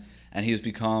them. And he has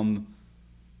become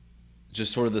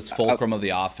just sort of this fulcrum of the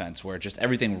offense where just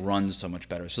everything runs so much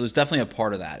better. So there's definitely a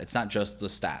part of that. It's not just the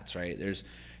stats, right?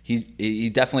 He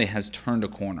definitely has turned a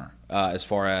corner as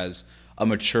far as a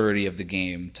maturity of the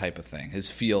game type of thing. His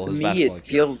basketball.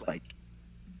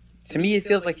 To me, it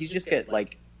feels like he's just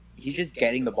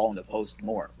getting the ball in the post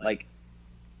more.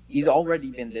 He's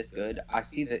already been this good. I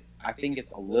think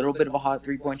it's a little bit of a hot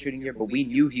 3-point shooting year, but we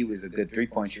knew he was a good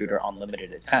 3-point shooter on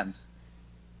limited attempts.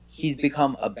 He's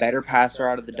become a better passer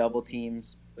out of the double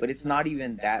teams, but it's not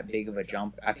even that big of a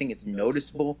jump. I think it's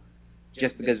noticeable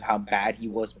just because of how bad he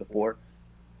was before.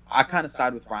 I kind of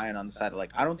side with Ryan on the side of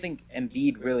like, I don't think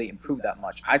Embiid really improved that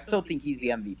much. I still think he's the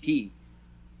MVP.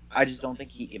 I just don't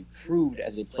think he improved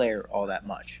as a player all that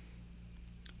much.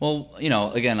 Well,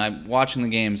 again, I'm watching the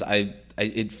games.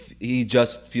 He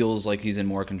just feels like he's in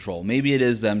more control. Maybe it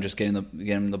is them just getting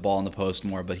the ball in the post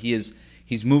more, but he's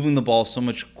moving the ball so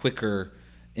much quicker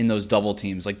in those double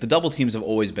teams. Like the double teams have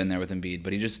always been there with Embiid,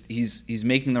 but he's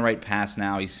making the right pass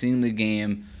now. He's seeing the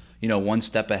game, one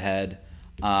step ahead.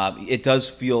 It does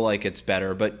feel like it's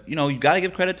better, but you got to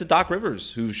give credit to Doc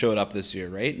Rivers who showed up this year,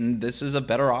 right? And this is a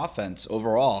better offense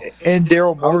overall. And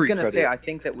Daryl Morey. I was gonna say, I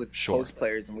think that with post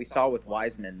players, and we saw with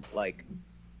Wiseman, like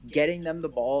getting them the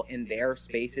ball in their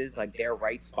spaces, like their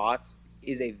right spots,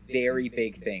 is a very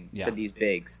big thing for these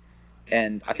bigs.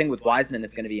 And I think with Wiseman,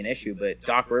 it's going to be an issue, but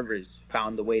Doc Rivers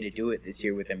found the way to do it this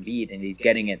year with Embiid, and he's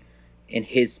getting it in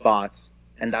his spots,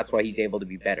 and that's why he's able to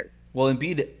be better. Well,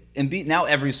 Embiid, now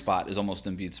every spot is almost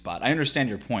Embiid's spot. I understand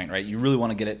your point, right? You really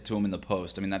want to get it to him in the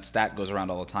post. I mean, that stat goes around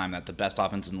all the time that the best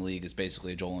offense in the league is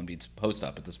basically Joel Embiid's post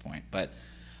up at this point. But,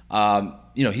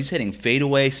 he's hitting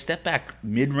fadeaway, step back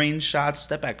mid-range shots,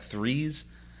 step back threes.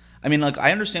 I mean, like,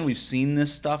 I understand we've seen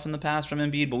this stuff in the past from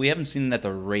Embiid, but we haven't seen it at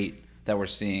the rate that we're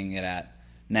seeing it at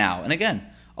now. And again,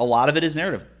 a lot of it is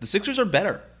narrative. The Sixers are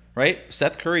better, right?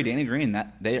 Seth Curry, Danny Green,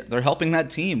 they're helping that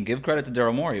team. Give credit to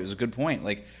Daryl Morey. It was a good point.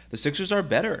 Like, the Sixers are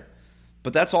better,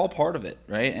 but that's all part of it,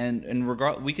 right? And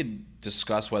we could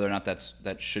discuss whether or not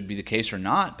that should be the case or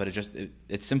not, but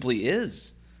it simply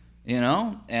is,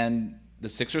 And the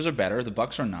Sixers are better. The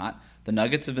Bucks are not. The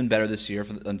Nuggets have been better this year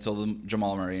until the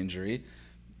Jamal Murray injury.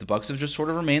 The Bucks have just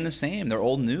sort of remained the same. They're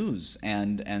old news,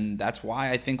 and that's why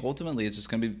I think ultimately it's just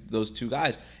going to be those two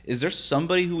guys. Is there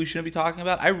somebody who we shouldn't be talking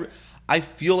about? I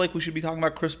feel like we should be talking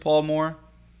about Chris Paul more,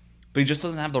 but he just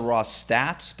doesn't have the raw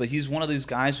stats. But he's one of these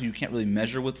guys who you can't really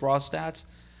measure with raw stats.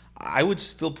 I would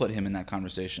still put him in that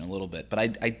conversation a little bit, but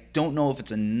I don't know if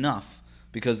it's enough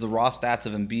because the raw stats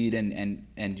of Embiid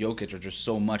and Jokic are just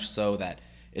so much so that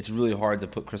it's really hard to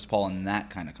put Chris Paul in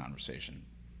that kind of conversation.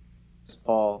 Chris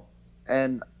Paul.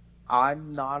 And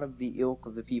I'm not of the ilk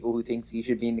of the people who thinks he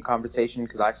should be in the conversation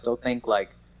because I still think, like,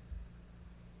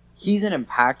 he's an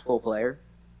impactful player.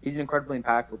 He's an incredibly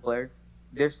impactful player.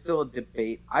 There's still a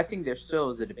debate. I think there still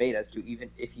is a debate as to even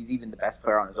if he's even the best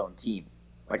player on his own team.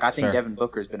 Like, I think fair. Devin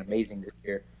Booker's been amazing this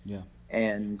year. Yeah.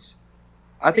 And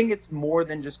I think it's more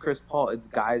than just Chris Paul. It's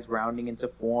guys rounding into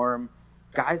form.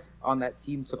 Guys on that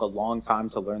team took a long time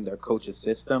to learn their coach's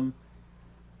system.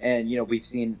 And, we've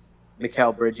seen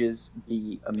Mikal Bridges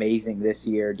be amazing this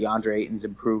year. DeAndre Ayton's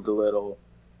improved a little,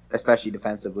 especially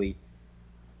defensively.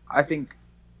 I think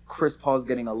Chris Paul's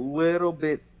getting a little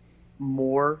bit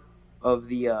more of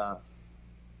the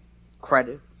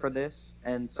credit for this,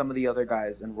 and some of the other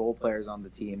guys and role players on the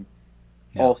team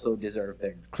also deserve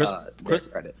their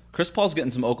credit. Chris Paul's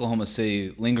getting some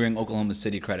lingering Oklahoma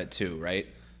City credit too, right?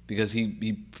 Because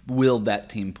he willed that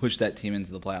team, pushed that team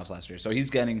into the playoffs last year. So he's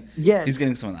getting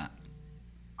some of that.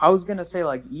 I was going to say,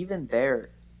 like, even there,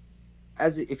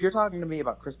 if you're talking to me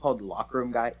about Chris Paul, the locker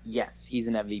room guy, yes, he's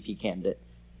an MVP candidate.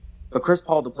 But Chris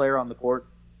Paul, the player on the court,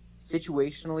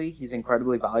 situationally, he's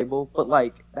incredibly valuable. But,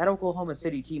 like, that Oklahoma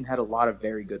City team had a lot of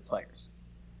very good players.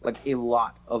 Like, a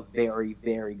lot of very,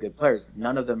 very good players.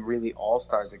 None of them really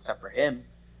all-stars except for him.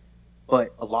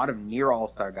 But a lot of near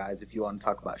all-star guys, if you want to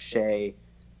talk about Shea,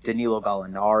 Danilo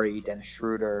Gallinari, Dennis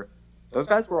Schroeder. Those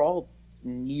guys were all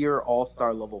near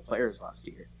all-star level players last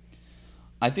year.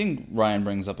 I think Ryan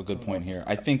brings up a good point here.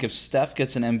 I think if Steph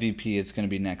gets an MVP, it's going to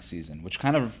be next season, which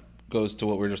kind of goes to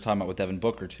what we were just talking about with Devin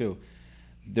Booker too.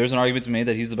 There's an argument to be made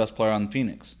that he's the best player on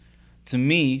Phoenix. To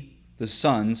me, the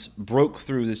Suns broke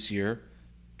through this year,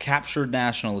 captured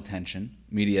national attention,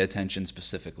 media attention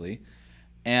specifically,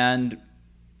 and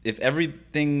if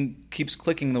everything keeps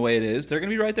clicking the way it is, they're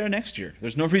going to be right there next year.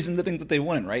 There's no reason to think that they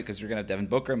wouldn't, right? Because you're going to have Devin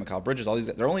Booker, Mikal Bridges, all these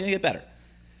guys. They're only going to get better.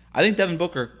 I think Devin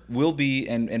Booker will be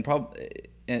and probably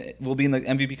will be in the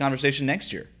MVP conversation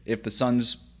next year if the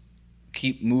Suns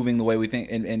keep moving the way we think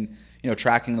and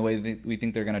tracking the way we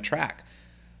think they're going to track.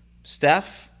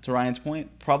 Steph, to Ryan's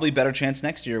point, probably better chance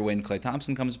next year when Klay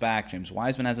Thompson comes back. James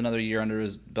Wiseman has another year under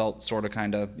his belt, sort of,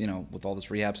 kind of, with all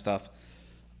this rehab stuff.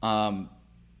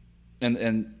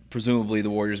 And presumably the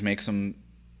Warriors make some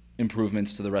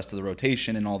improvements to the rest of the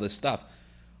rotation and all this stuff.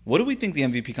 What do we think the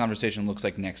MVP conversation looks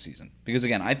like next season? Because,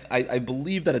 again, I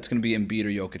believe that it's going to be Embiid or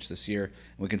Jokic this year, and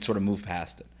we can sort of move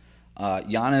past it.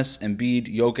 Giannis,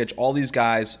 Embiid, Jokic, all these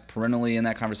guys perennially in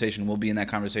that conversation will be in that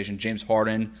conversation. James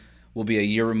Harden will be a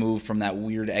year removed from that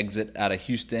weird exit out of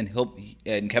Houston.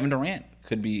 And Kevin Durant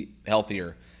could be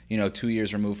healthier 2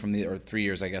 years removed from or 3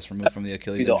 years, I guess, removed from the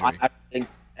Achilles Though, injury. I don't think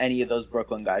any of those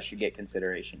Brooklyn guys should get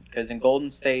consideration because in Golden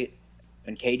State,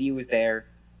 when KD was there,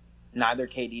 neither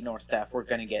KD nor Steph were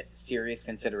going to get serious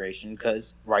consideration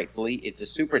because rightfully it's a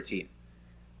super team.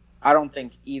 I don't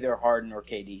think either Harden or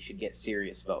KD should get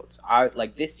serious votes.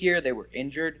 Like this year they were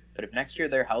injured, but if next year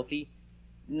they're healthy,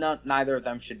 neither of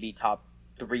them should be top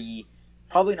 3,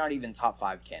 probably not even top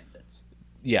 5 candidates.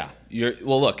 Yeah,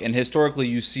 look, and historically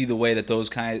you see the way that those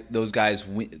guys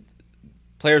win,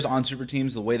 players on super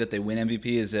teams, the way that they win MVP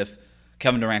is if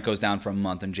Kevin Durant goes down for a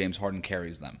month and James Harden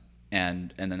carries them.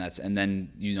 And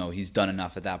then he's done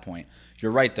enough at that point.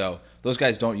 You're right though; those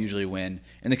guys don't usually win.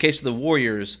 In the case of the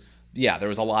Warriors, yeah, there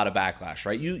was a lot of backlash,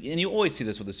 right? You always see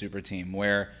this with a super team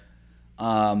where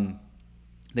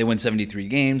they win 73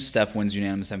 games, Steph wins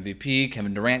unanimous MVP,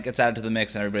 Kevin Durant gets added to the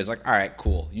mix, and everybody's like, all right,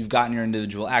 cool. You've gotten your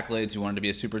individual accolades. You wanted to be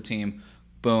a super team.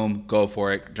 Boom, go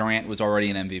for it. Durant was already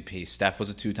an MVP. Steph was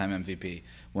a 2-time MVP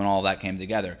when all that came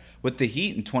together. With the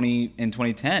Heat in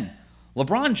 2010,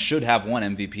 LeBron should have won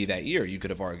MVP that year, you could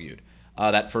have argued,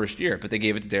 that first year. But they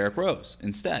gave it to Derrick Rose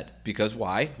instead. Because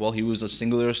why? Well, he was a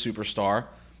singular superstar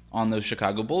on those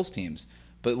Chicago Bulls teams.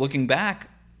 But looking back,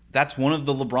 that's one of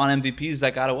the LeBron MVPs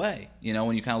that got away.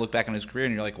 When you kind of look back on his career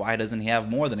and you're like, why doesn't he have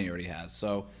more than he already has?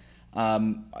 So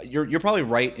you're probably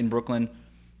right in Brooklyn.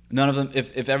 None of them,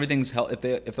 if everything's if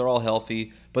they're all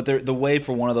healthy, but the way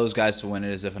for one of those guys to win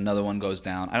it is if another one goes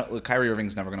down. Kyrie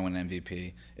Irving's never going to win an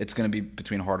MVP. It's going to be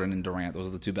between Harden and Durant. Those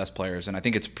are the two best players, and I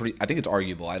think it's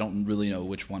arguable. I don't really know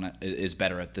which one is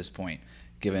better at this point,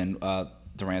 given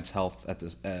Durant's health at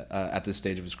this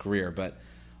stage of his career. But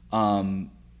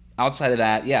outside of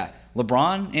that, yeah,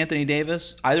 LeBron, Anthony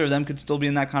Davis, either of them could still be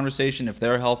in that conversation if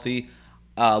they're healthy.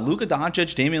 Luka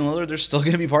Doncic, Damian Lillard, they're still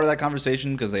going to be part of that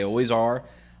conversation because they always are.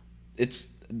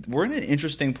 We're in an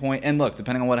interesting point, and look,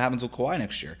 depending on what happens with Kawhi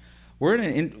next year,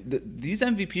 these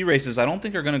MVP races I don't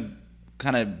think are going to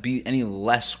kind of be any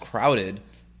less crowded.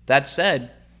 That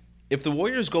said, if the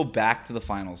Warriors go back to the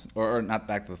finals, or not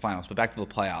back to the finals, but back to the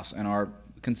playoffs, and are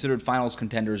considered finals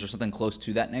contenders or something close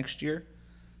to that next year,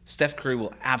 Steph Curry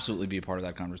will absolutely be a part of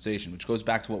that conversation, which goes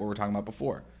back to what we were talking about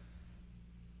before.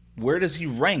 Where does he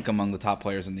rank among the top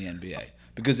players in the NBA?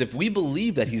 Because if we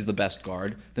believe that he's the best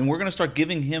guard, then we're going to start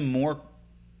giving him more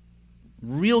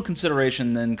real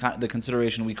consideration than the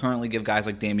consideration we currently give guys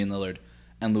like Damian Lillard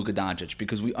and Luka Doncic,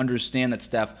 because we understand that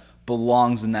Steph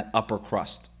belongs in that upper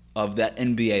crust of that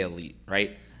NBA elite,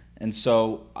 right? And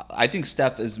so I think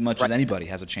Steph, as much as anybody,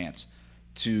 has a chance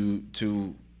to.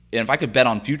 And if I could bet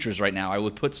on futures right now, I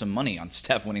would put some money on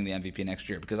Steph winning the MVP next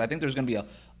year, because I think there's going to be a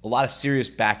lot of serious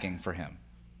backing for him.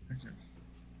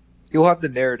 You'll have the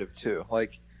narrative too.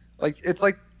 Like it's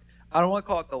like, I don't want to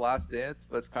call it the last dance,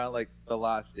 but it's kind of like the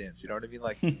last dance. You know what I mean?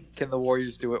 Like, can the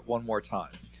Warriors do it one more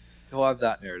time? He'll have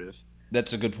that narrative.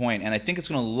 That's a good point, and I think it's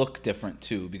going to look different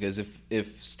too, because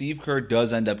if Steve Kerr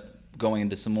does end up going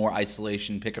into some more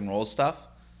isolation pick and roll stuff,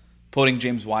 putting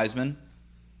James Wiseman,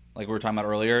 like we were talking about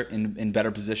earlier, in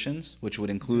better positions, which would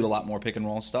include a lot more pick and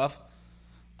roll stuff,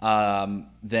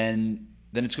 then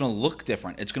it's going to look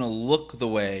different. It's going to look the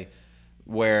way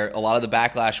where a lot of the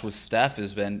backlash with Steph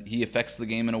has been he affects the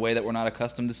game in a way that we're not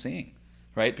accustomed to seeing,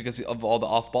 right? Because of all the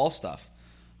off-ball stuff.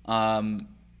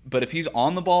 But if he's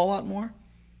on the ball a lot more,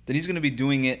 then he's going to be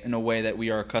doing it in a way that we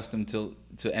are accustomed to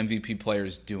MVP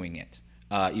players doing it,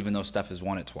 even though Steph has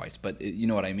won it twice. But you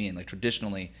know what I mean? Like,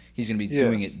 traditionally, he's going to be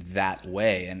doing it that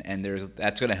way, and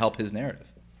that's going to help his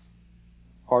narrative.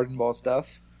 Harden ball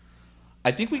Steph?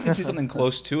 I think we can see something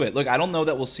close to it. Look, I don't know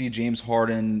that we'll see James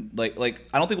Harden like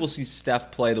I don't think we'll see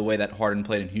Steph play the way that Harden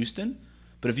played in Houston.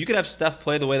 But if you could have Steph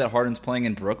play the way that Harden's playing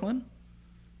in Brooklyn,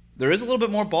 there is a little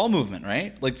bit more ball movement,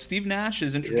 right? Like, Steve Nash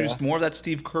has introduced more of that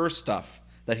Steve Kerr stuff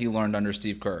that he learned under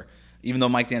Steve Kerr, even though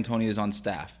Mike D'Antoni is on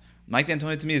staff. Mike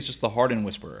D'Antoni to me is just the Harden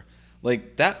whisperer.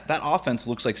 Like, that offense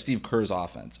looks like Steve Kerr's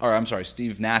offense. Or I'm sorry,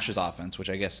 Steve Nash's offense,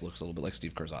 which I guess looks a little bit like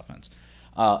Steve Kerr's offense,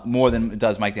 more than it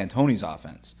does Mike D'Antoni's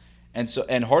offense.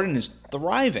 And Harden is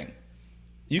thriving.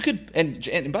 You could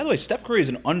and by the way, Steph Curry is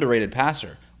an underrated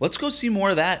passer. Let's go see more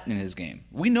of that in his game.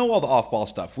 We know all the off-ball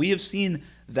stuff. We have seen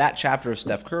that chapter of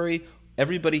Steph Curry.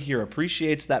 Everybody here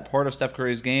appreciates that part of Steph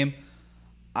Curry's game.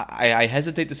 I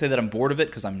hesitate to say that I'm bored of it,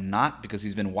 because I'm not, because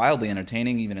he's been wildly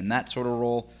entertaining even in that sort of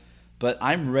role. But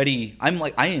I'm ready.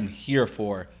 I am here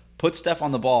for put Steph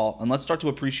on the ball and let's start to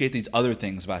appreciate these other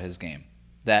things about his game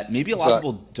that maybe a lot of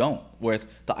people don't, with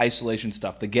the isolation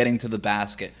stuff, the getting to the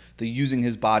basket, the using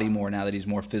his body more now that he's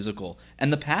more physical,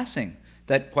 and the passing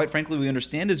that, quite frankly, we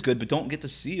understand is good but don't get to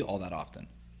see all that often.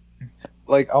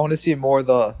 Like, I want to see more of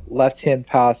the left-hand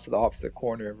pass to the opposite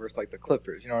corner versus, like, the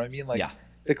Clippers. You know what I mean? Like,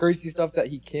 the crazy stuff that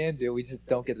he can do, we just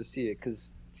don't get to see it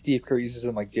because Steve Kerr uses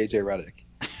him like JJ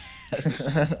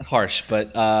Redick. Harsh,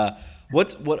 but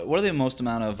what are the most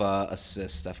amount of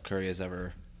assists Steph Curry has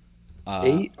ever?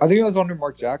 8? I think it was under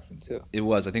Mark Jackson too. It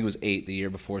was. I think it was 8 the year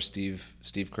before Steve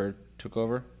Kerr took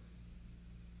over.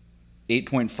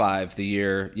 8.5 the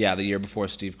year before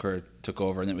Steve Kerr took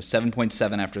over, and it was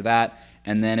 7.7 after that,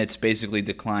 and then it's basically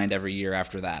declined every year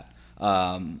after that,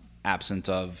 absent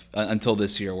of until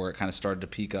this year where it kind of started to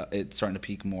peak up. It's starting to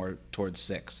peak more towards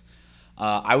 6.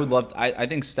 I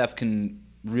think Steph can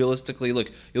realistically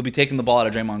look. You'll be taking the ball out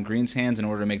of Draymond Green's hands in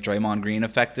order to make Draymond Green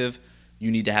effective.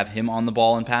 You need to have him on the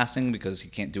ball and passing because he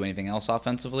can't do anything else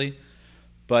offensively.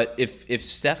 But if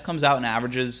Steph comes out and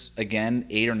averages again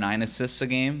 8 or 9 assists a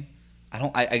game,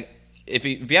 if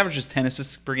he averages 10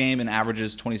 assists per game and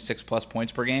averages 26 plus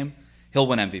points per game, he'll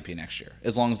win MVP next year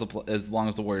as long as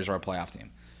the Warriors are a playoff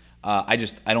team. I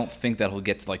don't think that he'll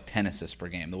get to like 10 assists per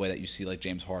game the way that you see like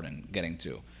James Harden getting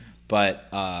to,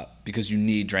 but because you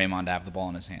need Draymond to have the ball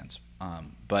in his hands.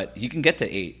 But he can get to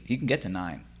 8, he can get to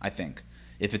 9. I think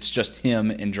if it's just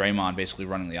him and Draymond basically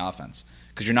running the offense,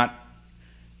 because you're not.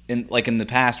 In the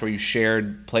past where you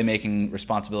shared playmaking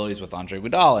responsibilities with Andre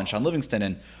Iguodala and Sean Livingston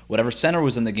and whatever center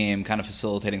was in the game kind of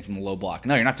facilitating from the low block.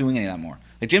 No, you're not doing any of that more.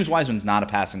 Like James Wiseman's not a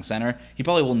passing center. He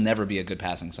probably will never be a good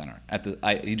passing center.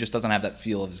 He just doesn't have that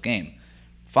feel of his game.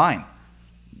 Fine.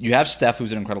 You have Steph,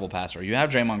 who's an incredible passer. You have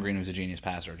Draymond Green, who's a genius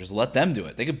passer. Just let them do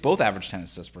it. They could both average 10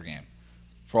 assists per game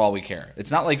for all we care.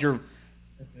 It's not like you're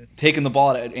taking the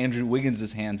ball out of Andrew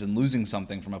Wiggins' hands and losing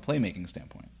something from a playmaking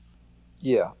standpoint.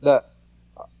 Yeah, that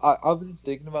I was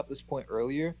thinking about this point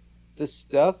earlier. The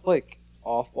Steph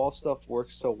off-ball stuff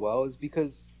works so well is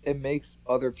because it makes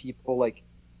other people it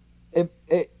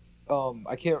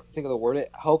I can't think of the word. It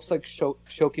helps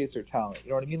showcase their talent. You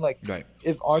know what I mean? Right.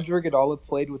 If Andre Iguodala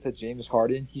played with a James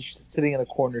Harden, he's sitting in a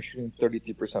corner shooting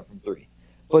 33% from 3.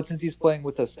 But since he's playing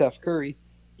with a Steph Curry,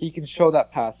 he can show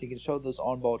that pass. He can show those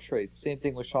on-ball traits. Same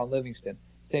thing with Sean Livingston.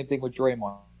 Same thing with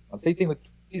Draymond. Same thing with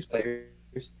these players.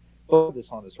 Both this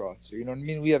on this roster. You know what I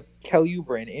mean? We have Kelly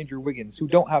Oubre and Andrew Wiggins who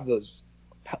don't have those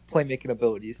playmaking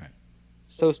abilities. Right.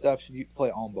 So Steph should play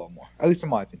on-ball more, at least in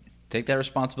my opinion. Take that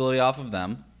responsibility off of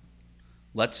them.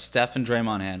 Let Steph and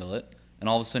Draymond handle it. And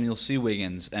all of a sudden you'll see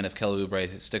Wiggins, and if Kelly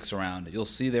Oubre sticks around, you'll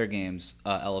see their games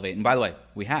elevate. And by the way,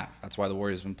 we have. That's why the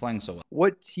Warriors have been playing so well.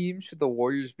 What team should the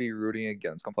Warriors be rooting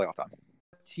against come playoff time?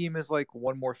 What team is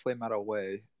one more flame out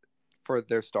away for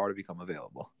their star to become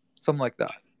available? Something like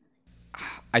that.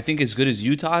 I think as good as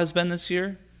Utah has been this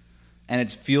year, and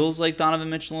it feels like Donovan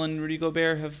Mitchell and Rudy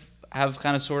Gobert have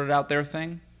kind of sorted out their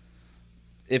thing.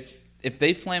 If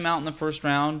they flame out in the first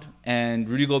round and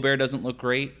Rudy Gobert doesn't look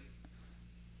great,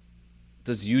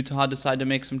 does Utah decide to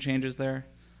make some changes there?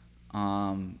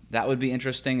 That would be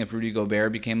interesting if Rudy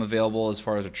Gobert became available as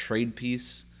far as a trade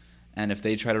piece, and if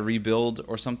they try to rebuild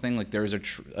or something. Like there's a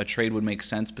trade would make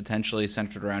sense potentially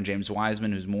centered around James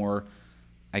Wiseman, who's more,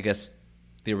 I guess,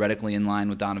 theoretically in line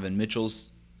with Donovan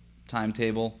Mitchell's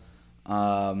timetable.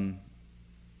 The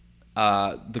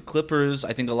Clippers,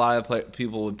 I think a lot of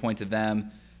people would point to them.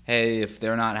 Hey, if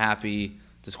they're not happy,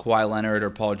 does Kawhi Leonard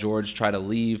or Paul George try to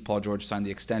leave? Paul George signed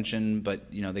the extension, but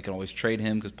they can always trade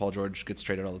him because Paul George gets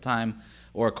traded all the time.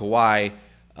 Or Kawhi,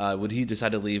 would he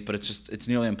decide to leave? But it's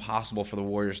nearly impossible for the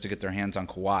Warriors to get their hands on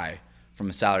Kawhi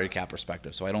from a salary cap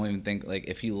perspective. So I don't even think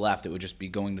if he left, it would just be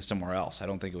going to somewhere else. I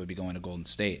don't think it would be going to Golden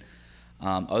State.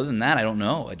 Other than that, I don't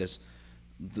know.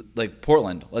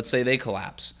 Portland, let's say they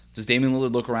collapse. Does Damian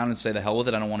Lillard look around and say, the hell with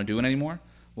it, I don't want to do it anymore?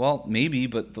 Well, maybe,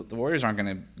 but the Warriors aren't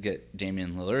going to get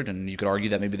Damian Lillard, and you could argue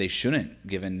that maybe they shouldn't,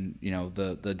 given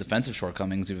the defensive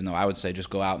shortcomings, even though I would say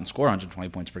just go out and score 120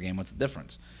 points per game. What's the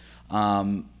difference?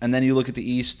 And then you look at the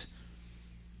East.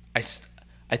 I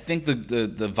think the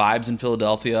vibes in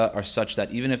Philadelphia are such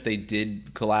that even if they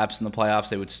did collapse in the playoffs,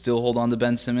 they would still hold on to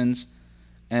Ben Simmons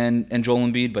and Joel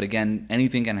Embiid, but again,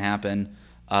 anything can happen.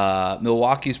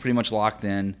 Milwaukee's pretty much locked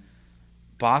in.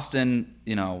 Boston,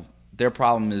 their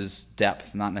problem is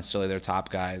depth, not necessarily their top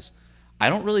guys. I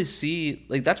don't really see,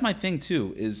 that's my thing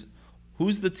too, is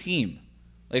who's the team?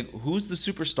 Who's the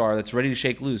superstar that's ready to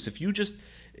shake loose? If you just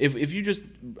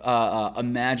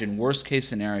imagine worst case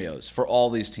scenarios for all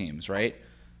these teams, right?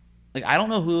 I don't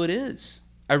know who it is.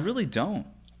 I really don't.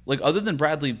 Other than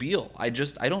Bradley Beal, I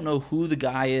don't know who the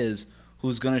guy is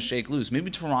who's going to shake loose.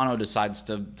 Maybe Toronto decides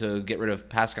to get rid of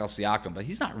Pascal Siakam, but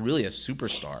he's not really a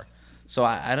superstar. So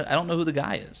I don't know who the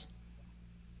guy is.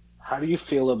 How do you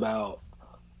feel about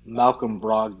Malcolm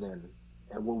Brogdon,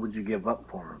 and what would you give up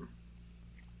for him?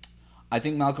 I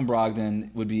think Malcolm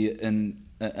Brogdon would be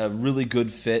a really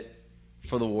good fit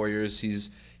for the Warriors. He's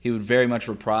He would very much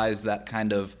reprise that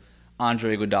kind of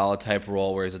Andre Iguodala type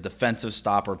role where he's a defensive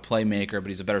stopper, playmaker, but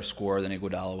he's a better scorer than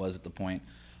Iguodala was at the point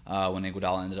when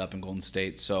Iguodala ended up in Golden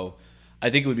State. So I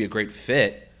think it would be a great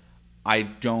fit. I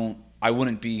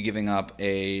wouldn't give up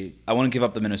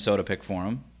the Minnesota pick for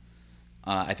him.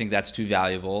 I think that's too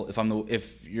valuable.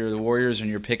 If you're the Warriors and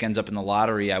your pick ends up in the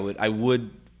lottery, I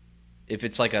would if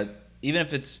it's even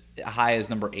if it's high as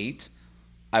number 8,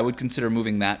 I would consider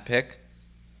moving that pick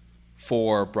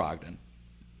for Brogdon.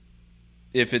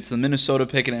 If it's the Minnesota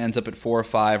pick and it ends up at 4 or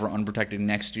 5 or unprotected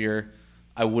next year,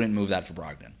 I wouldn't move that for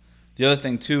Brogdon. The other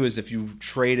thing too is if you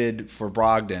traded for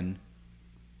Brogdon,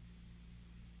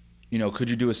 could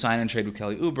you do a sign and trade with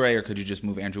Kelly Oubre, or could you just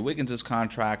move Andrew Wiggins'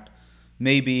 contract?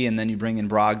 Maybe, and then you bring in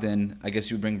Brogdon. I guess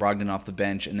you would bring Brogdon off the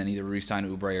bench and then either re-sign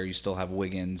Oubre or you still have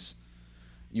Wiggins.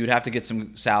 You would have to get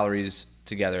some salaries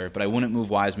together, but I wouldn't move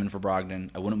Wiseman for Brogdon.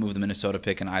 I wouldn't move the Minnesota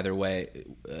pick in either way,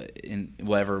 in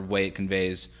whatever way it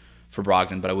conveys for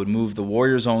Brogdon. But I would move the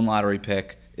Warriors' own lottery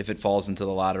pick if it falls into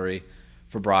the lottery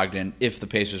for Brogdon if the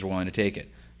Pacers are willing to take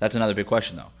it. That's another big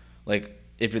question, though.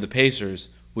 If you're the Pacers,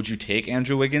 would you take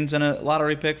Andrew Wiggins in a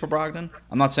lottery pick for Brogdon?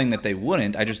 I'm not saying that they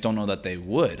wouldn't. I just don't know that they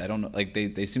would. I don't know.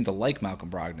 They seem to like Malcolm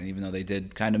Brogdon, even though they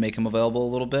did kind of make him available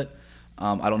a little bit.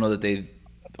 I don't know that they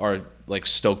are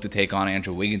stoked to take on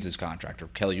Andrew Wiggins' contract or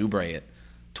Kelly Oubre at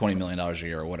 $20 million a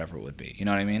year or whatever it would be. You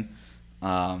know what I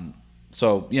mean?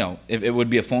 So if it would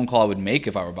be a phone call I would make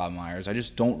if I were Bob Myers. I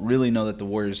just don't really know that the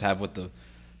Warriors have what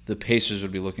the Pacers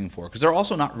would be looking for, because they're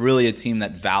also not really a team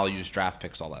that values draft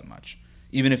picks all that much.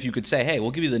 Even if you could say, hey,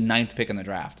 we'll give you the 9th pick in the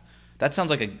draft. That sounds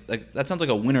like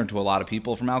a winner to a lot of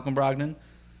people for Malcolm Brogdon.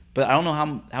 But I don't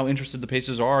know how interested the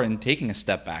Pacers are in taking a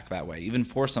step back that way, even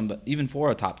for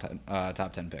a top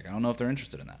 10 pick. I don't know if they're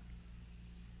interested in that.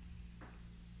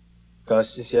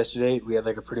 Gus, just yesterday we had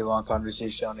a pretty long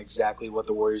conversation on exactly what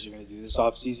the Warriors are going to do this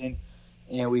offseason,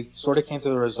 and we sort of came to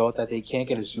the result that they can't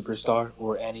get a superstar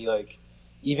or any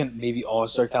even maybe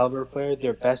all-star caliber player.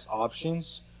 Their best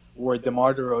options were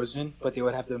DeMar DeRozan, but they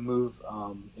would have to move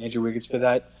Andrew Wiggins for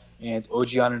that, and OG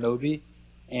Anunoby.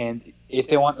 And if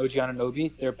they want OG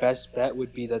Anunoby, their best bet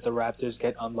would be that the Raptors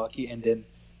get unlucky and then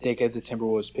they get the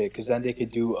Timberwolves pick, because then they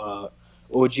could do OG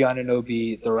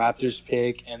Anunoby, the Raptors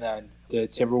pick, and then the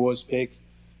Timberwolves pick,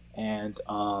 and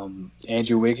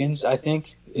Andrew Wiggins, I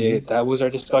think. That was our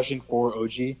discussion for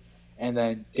OG. And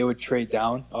then they would trade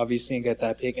down, obviously, and get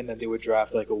that pick, and then they would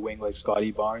draft a wing like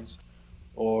Scotty Barnes.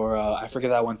 Or I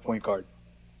forget that one, point guard.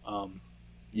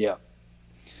 Yeah.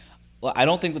 Well, I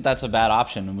don't think that that's a bad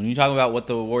option. And when you talk about what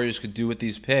the Warriors could do with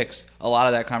these picks, a lot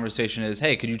of that conversation is,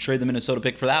 hey, could you trade the Minnesota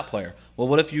pick for that player? Well,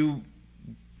 what if you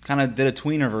kind of did a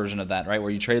tweener version of that, right,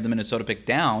 where you traded the Minnesota pick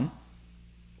down,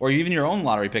 or even your own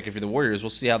lottery pick if you're the Warriors?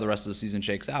 We'll see how the rest of the season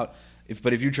shakes out.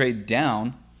 But if you trade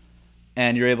down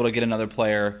and you're able to get another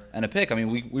player and a pick. I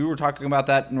mean, we were talking about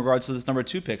that in regards to this number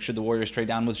 2 pick. Should the Warriors trade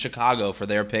down with Chicago for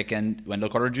their pick and Wendell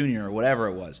Carter Jr. or whatever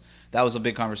it was? That was a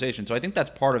big conversation. So I think that's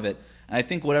part of it. And I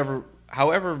think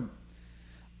however,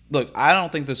 look, I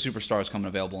don't think the superstar is coming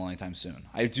available anytime soon.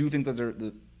 I do think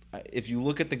that if you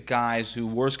look at the guys who,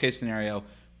 worst case scenario,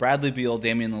 Bradley Beal,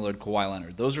 Damian Lillard, Kawhi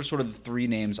Leonard, those are sort of the 3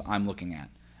 names I'm looking at.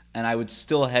 And I would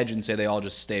still hedge and say they all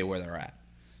just stay where they're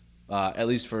at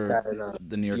least for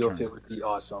the near term. Beal fit would be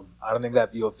awesome. I don't think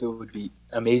that Beal fit would be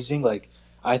amazing.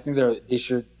 I think they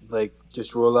should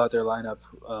just roll out their lineup.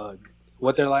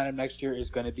 What their lineup next year is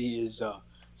going to be is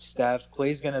Steph.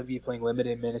 Clay's going to be playing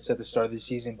limited minutes at the start of the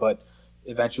season, but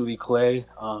eventually Clay.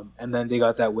 And then they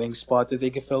got that wing spot that they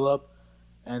could fill up,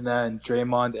 and then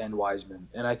Draymond and Wiseman.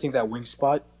 And I think that wing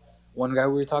spot, one guy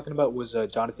we were talking about was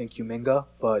Jonathan Kuminga.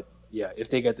 But yeah, if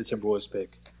they get the Timberwolves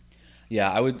pick.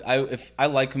 Yeah, if I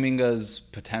like Kuminga's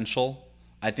potential.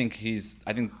 I think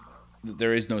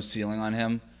there is no ceiling on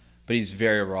him, but he's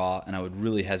very raw, and I would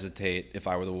really hesitate if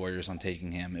I were the Warriors on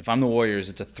taking him. If I'm the Warriors,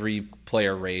 it's a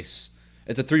 3-player race.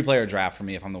 It's a 3-player draft for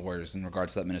me if I'm the Warriors in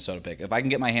regards to that Minnesota pick. If I can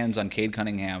get my hands on Cade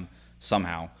Cunningham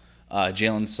somehow,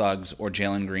 Jalen Suggs or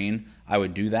Jalen Green, I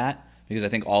would do that, because I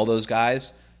think all those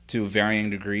guys, to varying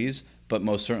degrees, but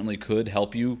most certainly could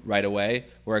help you right away,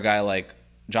 where a guy like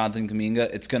Jonathan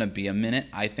Kuminga, it's going to be a minute,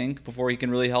 I think, before he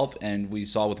can really help. And we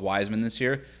saw with Wiseman this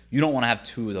year, you don't want to have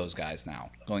 2 of those guys now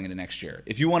going into next year.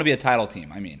 If you want to be a title team,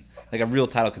 like a real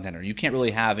title contender, you can't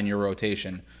really have in your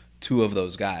rotation 2 of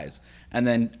those guys. And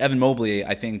then Evan Mobley,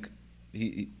 I think,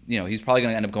 he's probably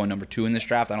going to end up going number 2 in this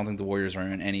draft. I don't think the Warriors are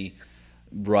in any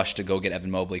rush to go get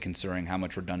Evan Mobley, considering how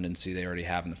much redundancy they already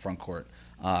have in the front court,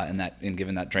 and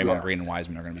given that Draymond Green and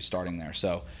Wiseman are going to be starting there.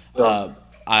 So, but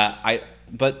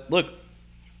look.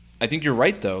 I think you're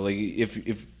right, though.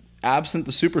 If absent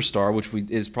the superstar, which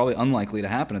is probably unlikely to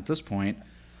happen at this point,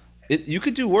 You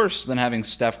could do worse than having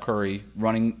Steph Curry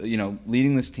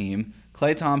leading this team.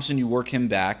 Klay Thompson, you work him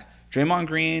back. Draymond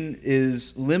Green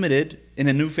is limited in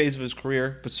a new phase of his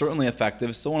career, but certainly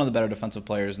effective. Still one of the better defensive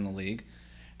players in the league.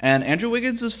 And Andrew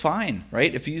Wiggins is fine,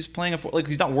 right? If he's playing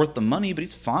he's not worth the money, but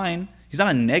he's fine. He's not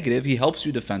a negative. He helps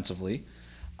you defensively.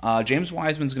 James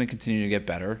Wiseman's going to continue to get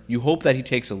better. You hope that he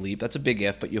takes a leap. That's a big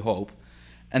if, but you hope.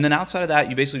 And then outside of that,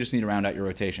 you basically just need to round out your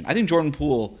rotation. I think Jordan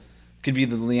Poole could be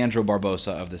the Leandro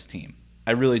Barbosa of this team.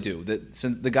 I really do. That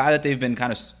since the guy that they've been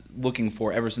kind of looking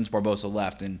for ever since Barbosa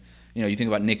left, and you think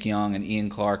about Nick Young and Ian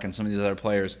Clark and some of these other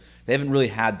players, they haven't really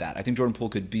had that. I think Jordan Poole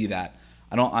could be that.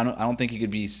 I don't think he could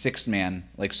be sixth man,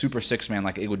 like super sixth man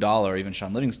like Iguodala or even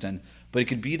Sean Livingston, but he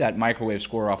could be that microwave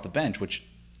scorer off the bench, which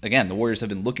again the Warriors have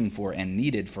been looking for and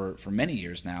needed for many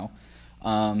years now.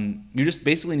 You just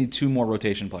basically need 2 more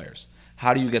rotation players.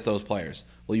 How do you get those players?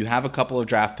 Well, you have a couple of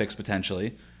draft picks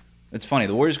potentially. It's funny,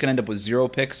 the Warriors could end up with 0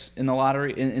 picks in the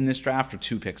lottery in this draft or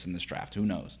 2 picks in this draft. Who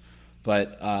knows?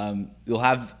 But you'll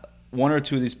have 1 or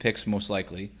 2 of these picks most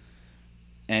likely,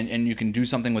 and you can do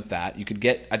something with that. You could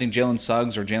get, I think Jalen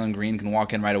Suggs or Jalen Green can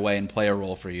walk in right away and play a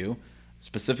role for you,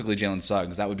 specifically Jalen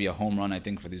Suggs. That would be a home run, I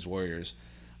think, for these Warriors.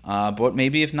 But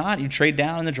maybe if not, you trade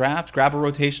down in the draft, grab a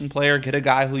rotation player, get a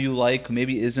guy who you like, who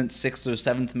maybe isn't 6th or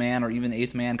 7th man or even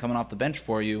 8th man coming off the bench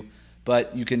for you,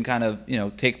 but you can kind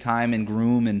of take time and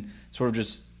groom and sort of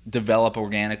just develop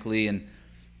organically and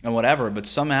whatever. But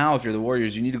somehow, if you're the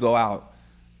Warriors, you need to go out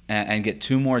and get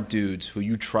 2 more dudes who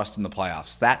you trust in the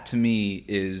playoffs. That, to me,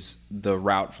 is the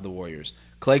route for the Warriors.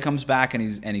 Klay comes back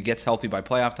and he gets healthy by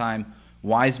playoff time.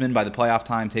 Wiseman, by the playoff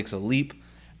time, takes a leap.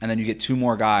 And then you get 2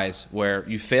 more guys where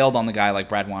you failed on the guy like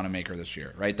Brad Wanamaker this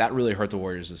year, right? That really hurt the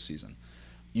Warriors this season.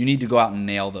 You need to go out and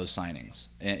nail those signings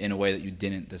in a way that you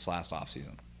didn't this last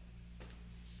offseason.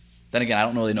 Then again, I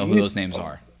don't really know who those names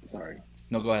are. Sorry.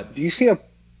 No, go ahead. Do you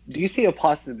see a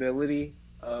possibility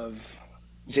of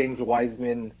James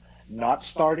Wiseman not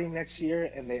starting next year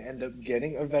and they end up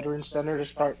getting a veteran center to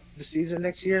start the season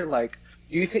next year? Like,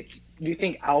 do you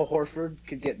think Al Horford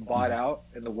could get bought out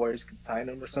and the Warriors could sign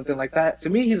him or something like that? To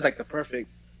me, he's like the perfect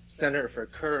center for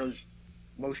Kerr's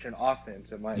motion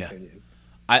offense, in my opinion.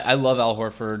 I love Al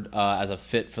Horford as a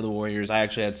fit for the Warriors. I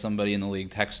actually had somebody in the league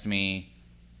text me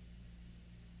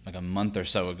like a month or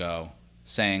so ago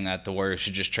saying that the Warriors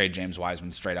should just trade James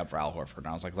Wiseman straight up for Al Horford. And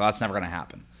I was like, well, that's never going to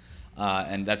happen.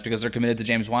 And that's because they're committed to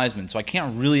James Wiseman. So I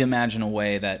can't really imagine a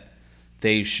way that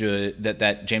they should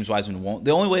that James Wiseman won't.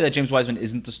 The only way that James Wiseman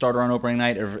isn't the starter on opening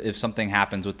night, or if something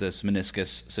happens with this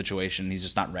meniscus situation, he's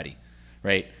just not ready,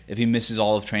 right? If he misses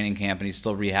all of training camp and he's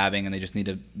still rehabbing and they just need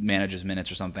to manage his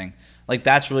minutes or something, like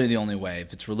that's really the only way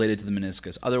if it's related to the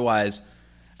meniscus. Otherwise,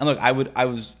 and look, I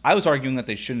was arguing that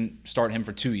they shouldn't start him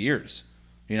for 2 years.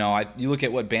 You look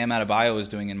at what Bam Adebayo was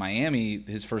doing in Miami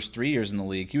his first 3 years in the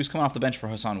league. He was coming off the bench for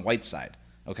Hassan Whiteside.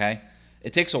 Okay.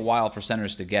 It takes a while for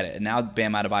centers to get it, and now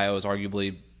Bam Adebayo is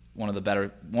arguably one of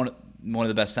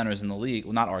the best centers in the league.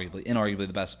 Well, not arguably,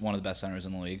 inarguably one of the best centers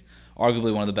in the league.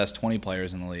 Arguably one of the best 20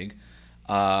 players in the league.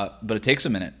 But it takes a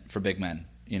minute for big men.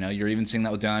 You're even seeing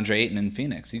that with DeAndre Ayton in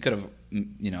Phoenix. He could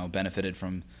have, benefited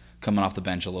from coming off the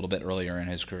bench a little bit earlier in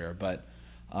his career. But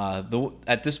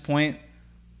at this point,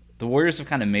 the Warriors have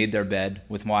kind of made their bed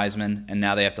with Wiseman, and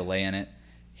now they have to lay in it.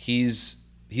 He's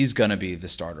gonna be the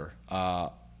starter.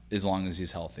 As long as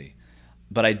he's healthy.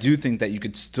 But I do think that you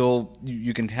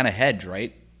can kind of hedge,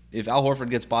 right? If Al Horford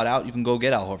gets bought out, you can go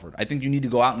get Al Horford. I think you need to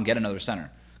go out and get another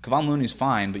center. Kevon Looney's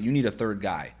fine, but you need a third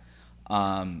guy.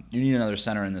 You need another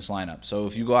center in this lineup. So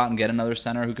if you go out and get another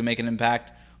center who can make an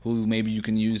impact, who maybe you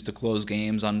can use to close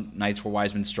games on nights where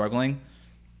Wiseman's struggling,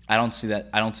 I don't see that.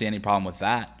 I don't see any problem with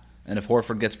that. And if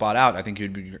Horford gets bought out, I think he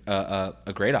would be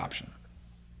a great option.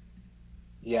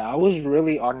 Yeah, I was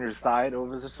really on your side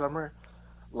over the summer.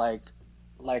 Like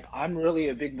I'm really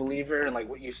a big believer in like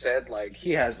what you said. Like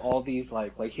he has all these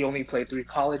like he only played 3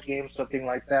 college games, something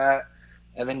like that.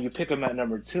 And then you pick him at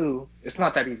number 2. It's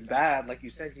not that he's bad, like you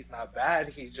said, he's not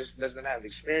bad. He just doesn't have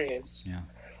experience. Yeah.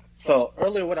 So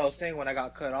earlier, what I was saying when I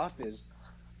got cut off is,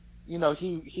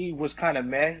 he was kind of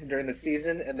meh during the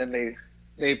season, and then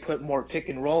they put more pick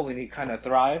and roll, and he kind of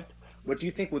thrived. But do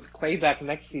you think with Klay back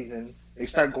next season, they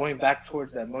start going back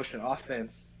towards that motion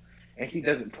offense? And he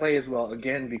doesn't play as well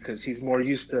again because he's more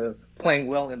used to playing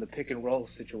well in the pick and roll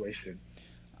situation.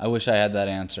 I wish I had that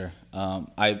answer.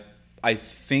 I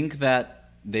think that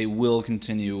they will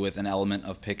continue with an element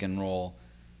of pick and roll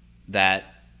that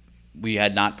we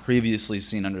had not previously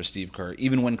seen under Steve Kerr,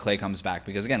 even when Klay comes back.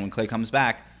 Because again, when Klay comes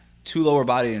back, 2 lower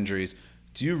body injuries,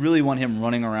 do you really want him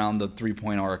running around the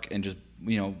 3-point arc and just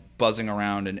buzzing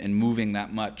around and moving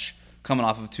that much coming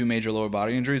off of 2 major lower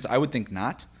body injuries? I would think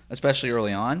not. especially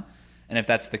early on. And if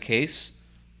that's the case,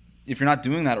 if you're not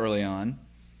doing that early on,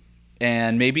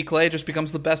 and maybe Clay just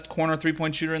becomes the best corner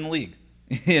three-point shooter in the league,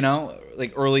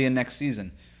 like early in next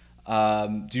season.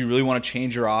 Do you really want to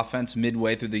change your offense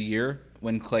midway through the year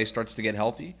when Clay starts to get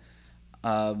healthy?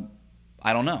 I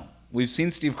don't know. We've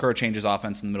seen Steve Kerr change his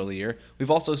offense in the middle of the year.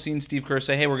 We've also seen Steve Kerr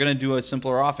say, hey, we're going to do a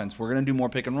simpler offense. We're going to do more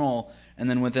pick and roll. And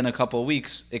then within a couple of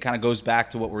weeks, it kind of goes back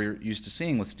to what we're used to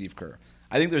seeing with Steve Kerr.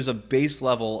 I think there's a base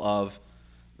level of,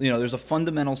 there's a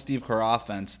fundamental Steve Kerr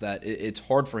offense that it's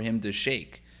hard for him to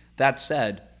shake. That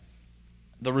said,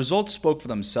 the results spoke for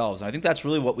themselves. And I think that's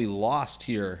really what we lost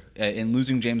here in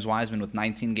losing James Wiseman with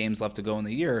 19 games left to go in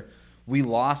the year. We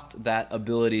lost that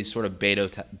ability to sort of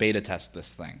beta test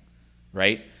this thing,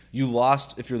 right? You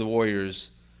lost, if you're the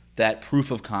Warriors, that proof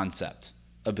of concept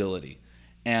ability.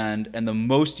 And the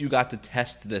most you got to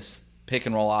test this pick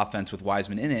and roll offense with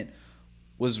Wiseman in it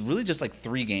was really just like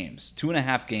 3 games,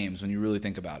 2.5 games when you really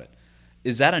think about it.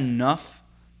 Is that enough?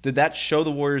 Did that show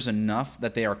the Warriors enough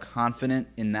that they are confident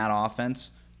in that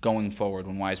offense going forward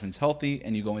when Wiseman's healthy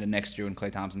and you go into next year when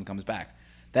Klay Thompson comes back?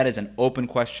 That is an open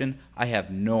question. I have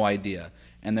no idea.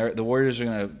 And the Warriors are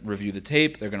going to review the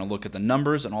tape. They're going to look at the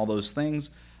numbers and all those things.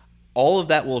 All of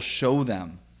that will show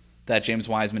them that James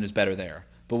Wiseman is better there.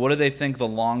 But what do they think the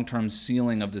long-term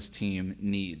ceiling of this team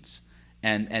needs?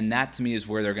 And that to me is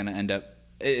where they're going to end up,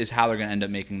 is how they're going to end up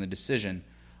making the decision.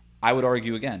 I would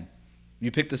argue again,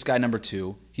 you pick this guy number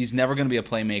 2. He's never going to be a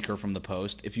playmaker from the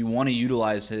post. If you want to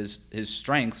utilize his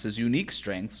strengths, his unique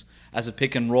strengths, as a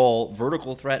pick and roll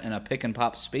vertical threat and a pick and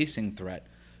pop spacing threat,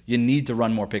 you need to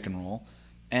run more pick and roll.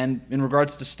 And in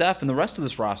regards to Steph and the rest of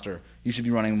this roster, you should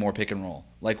be running more pick and roll,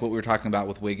 like what we were talking about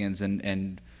with Wiggins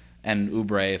and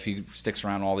Oubre if he sticks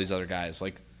around all these other guys.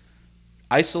 Like,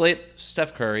 isolate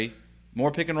Steph Curry,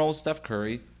 more pick and roll with Steph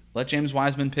Curry, let James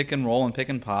Wiseman pick and roll and pick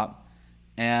and pop,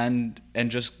 and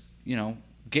just,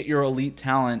 get your elite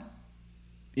talent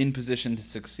in position to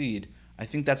succeed. I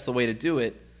think that's the way to do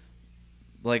it.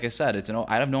 Like I said,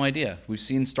 I have no idea. We've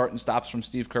seen start and stops from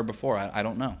Steve Kerr before. I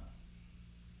don't know.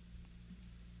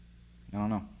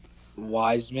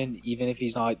 Wiseman, even if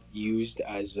he's not used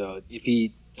if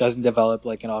he doesn't develop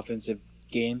like an offensive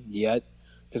game yet,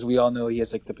 because we all know he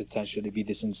has like the potential to be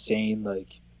this insane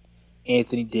like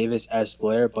Anthony Davis-esque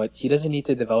player, but he doesn't need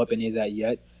to develop any of that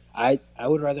yet. I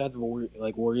would rather have the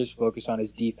Warriors focus on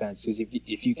his defense, because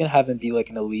if you can have him be like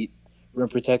an elite rim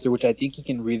protector, which I think he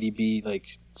can really be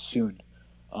like soon,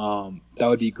 that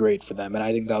would be great for them, and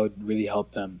I think that would really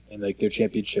help them in like their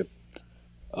championship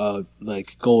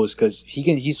goals, because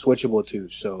he's switchable too.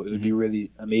 So it would be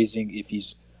really amazing if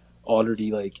he's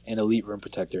already like an elite rim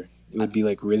protector. It would be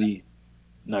like really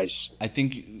nice. I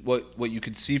think what you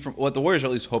could see from what the Warriors are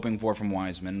at least hoping for from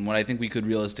Wiseman, what I think we could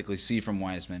realistically see from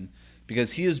Wiseman,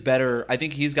 because he is better. I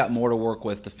think he's got more to work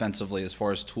with defensively as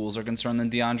far as tools are concerned than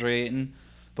DeAndre Ayton.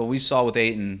 But we saw with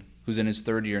Ayton, who's in his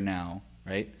 3rd year now,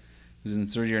 right?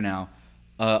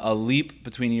 A leap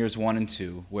between years 1 and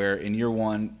 2, where in year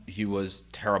 1 he was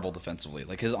terrible defensively.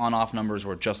 Like, his on-off numbers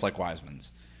were just like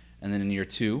Wiseman's. And then in year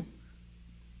 2,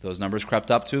 those numbers crept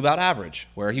up to about average,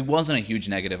 where he wasn't a huge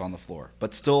negative on the floor,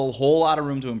 but still a whole lot of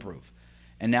room to improve.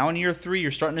 And now in year 3,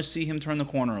 you're starting to see him turn the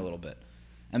corner a little bit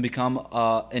and become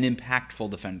an impactful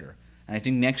defender. And I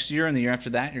think next year and the year after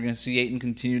that, you're going to see Ayton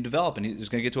continue to develop. And he's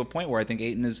going to get to a point where I think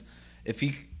Ayton is, if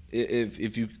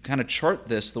you kind of chart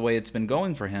this the way it's been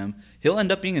going for him, he'll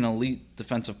end up being an elite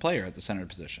defensive player at the center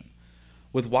position.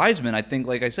 With Wiseman, I think,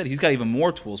 like I said, he's got even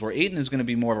more tools, where Ayton is going to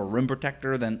be more of a rim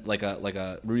protector than like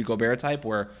a Rudy Gobert type,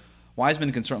 where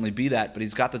Wiseman can certainly be that, but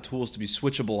he's got the tools to be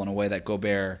switchable in a way that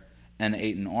Gobert and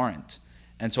Ayton aren't.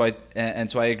 And so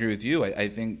I agree with you. I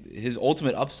think his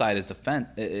ultimate upside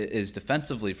is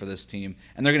defensively for this team,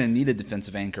 and they're going to need a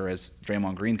defensive anchor as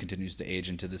Draymond Green continues to age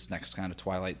into this next kind of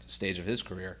twilight stage of his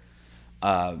career.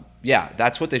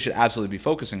 That's what they should absolutely be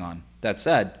focusing on. That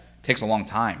said, it takes a long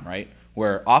time, right?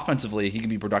 Where offensively he can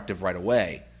be productive right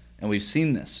away, and we've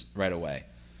seen this right away.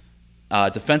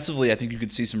 Defensively, I think you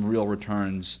could see some real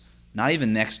returns, not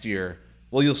even next year.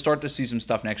 Well, you'll start to see some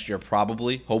stuff next year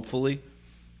probably, hopefully.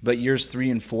 But years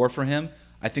 3 and 4 for him,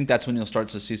 I think that's when you'll start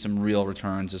to see some real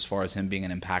returns as far as him being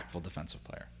an impactful defensive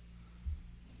player.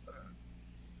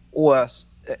 Wes,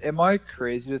 am I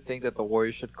crazy to think that the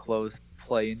Warriors should close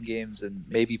play-in games and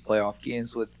maybe playoff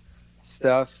games with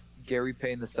Steph, Gary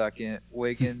Payton II,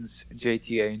 Wiggins,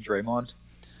 JTA, and Draymond?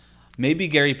 Maybe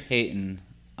Gary Payton,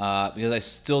 because I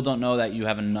still don't know that you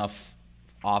have enough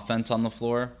offense on the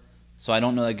floor. So I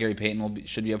don't know that Gary Payton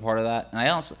should be a part of that. And I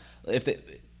also,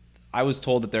 I was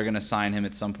told that they're going to sign him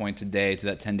at some point today to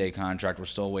that 10-day contract. We're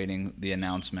still waiting the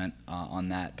announcement on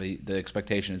that, but the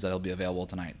expectation is that he'll be available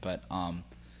tonight. But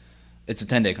it's a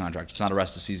 10-day contract. It's not a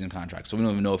rest of season contract, so we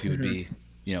don't even know if he would be,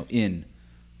 in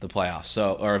the playoffs,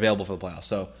 or available for the playoffs.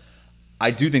 So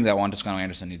I do think that Juan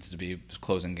Toscano-Anderson needs to be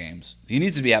closing games. He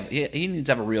needs to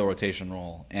have a real rotation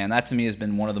role, and that to me has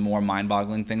been one of the more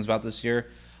mind-boggling things about this year.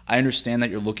 I understand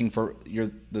that you're looking for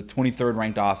the 23rd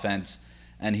ranked offense,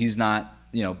 and he's not,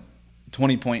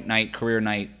 20-point night, career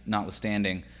night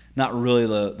notwithstanding, not really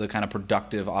the kind of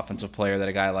productive offensive player that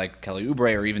a guy like Kelly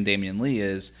Oubre or even Damian Lee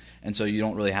is, and so you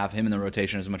don't really have him in the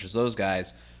rotation as much as those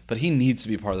guys, but he needs to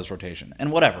be part of this rotation.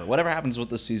 And whatever happens with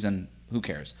this season, who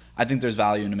cares? I think there's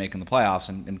value in making the playoffs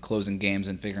and closing games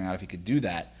and figuring out if he could do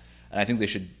that, and I think they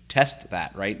should test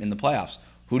that, right, in the playoffs.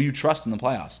 Who do you trust in the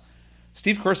playoffs?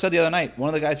 Steve Kerr said the other night, one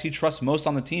of the guys he trusts most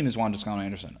on the team is Juan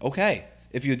Toscano-Anderson. Okay,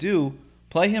 if you do,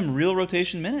 play him real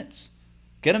rotation minutes.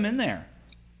 Get him in there.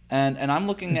 And I'm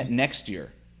looking at next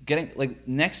year.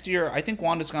 Next year, I think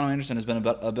Juan Toscano-Anderson has been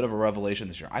a bit of a revelation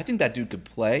this year. I think that dude could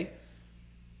play.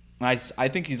 I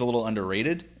think he's a little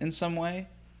underrated in some way.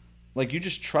 Like, you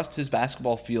just trust his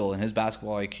basketball feel and his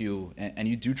basketball IQ, and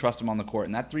you do trust him on the court.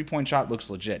 And that three-point shot looks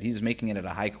legit. He's making it at a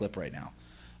high clip right now.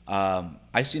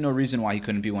 I see no reason why he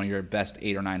couldn't be one of your best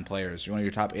 8 or 9 players, one of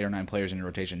your top 8 or 9 players in your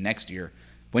rotation next year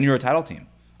when you're a title team.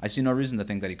 I see no reason to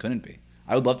think that he couldn't be.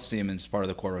 I would love to see him as part of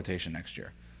the core rotation next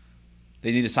year.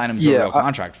 They need to sign him to a real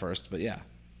contract first, but yeah.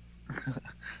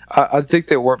 I think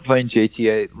they weren't playing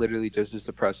JTA literally just to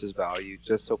suppress his value,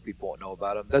 just so people won't know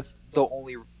about him. That's the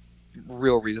only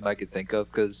real reason I could think of,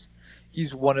 because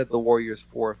he's one of the Warriors'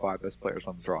 4 or 5 best players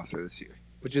on this roster this year,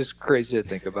 which is crazy to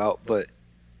think about, but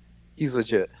he's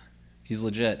legit. He's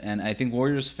legit, and I think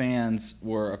Warriors fans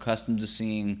were accustomed to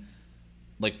seeing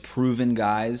proven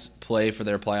guys play for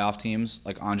their playoff teams,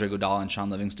 like Andre Iguodala and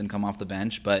Sean Livingston come off the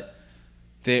bench, but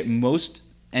most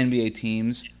NBA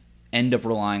teams end up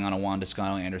relying on a Juan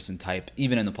Toscano-Anderson type,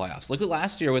 even in the playoffs. Look at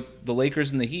last year with the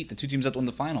Lakers and the Heat, the 2 teams that won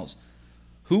the finals.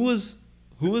 Who was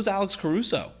Alex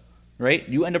Caruso, right?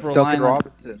 You end up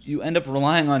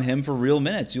relying on him for real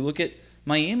minutes. You look at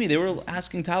Miami, they were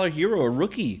asking Tyler Hero, a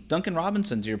rookie, Duncan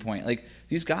Robinson, to your point.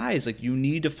 These guys, you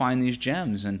need to find these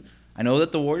gems. And I know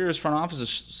that the Warriors front office has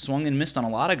swung and missed on a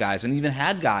lot of guys, and even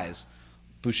had guys,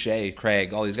 Boucher,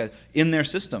 Craig, all these guys, in their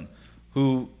system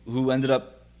who ended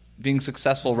up being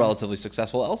relatively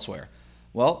successful elsewhere.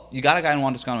 Well, you got a guy in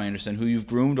Juan Toscano-Anderson who you've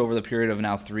groomed over the period of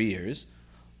now 3 years.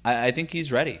 I think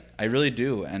he's ready. I really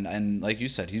do. And like you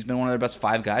said, he's been one of their best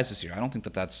 5 guys this year. I don't think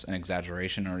that that's an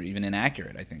exaggeration or even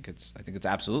inaccurate. I think it's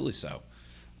absolutely so.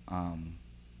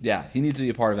 Yeah, he needs to be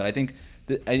a part of it. I think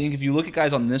if you look at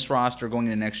guys on this roster going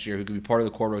into next year who could be part of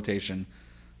the core rotation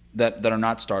that are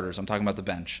not starters, I'm talking about the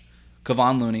bench.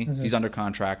 Kevon Looney, he's under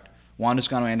contract. Juan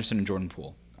Toscano-Anderson and Jordan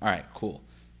Poole. All right, cool.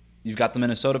 You've got the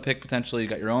Minnesota pick potentially. You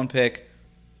got your own pick.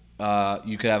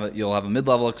 You'll have a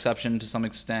mid-level exception to some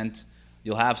extent.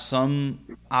 You'll have some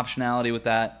optionality with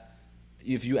that.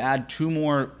 If you add 2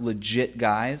 more legit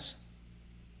guys,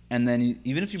 and then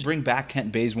even if you bring back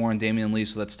Kent Bazemore and Damian Lee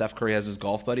so that Steph Curry has his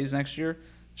golf buddies next year,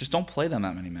 just don't play them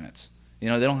that many minutes.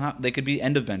 They could be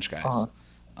end of bench guys.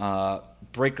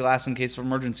 Break glass in case of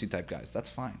emergency type guys. That's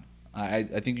fine. I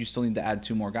think you still need to add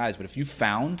 2 more guys. But if you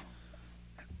found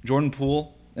Jordan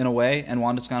Poole in a way and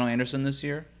Juan Toscano-Anderson this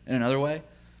year in another way,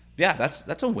 yeah,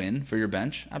 that's a win for your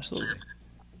bench. Absolutely.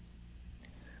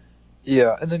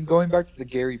 Yeah, and then going back to the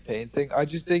Gary Payne thing, I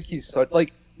just think he's such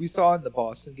we saw in the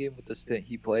Boston game with the stint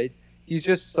he played. He's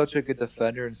just such a good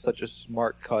defender and such a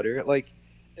smart cutter.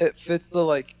 It fits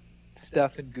the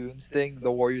Steph and Goons thing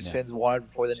the Warriors fans wanted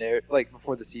before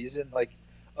the season.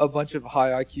 A bunch of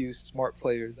high IQ, smart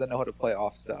players that know how to play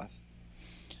off Steph.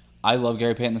 I love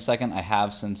Gary Payton II. I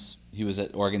have since he was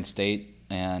at Oregon State,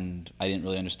 and I didn't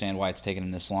really understand why it's taken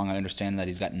him this long. I understand that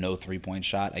he's got no 3-point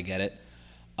shot. I get it.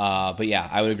 But yeah,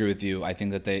 I would agree with you. I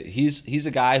think that he's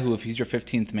a guy who, if he's your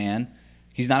 15th man,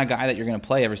 he's not a guy that you're going to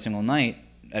play every single night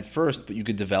at first, but you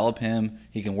could develop him.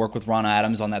 He can work with Ron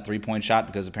Adams on that 3-point shot,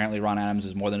 because apparently Ron Adams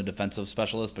is more than a defensive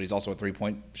specialist, but he's also a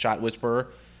 3-point shot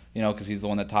whisperer, because he's the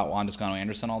one that taught Juan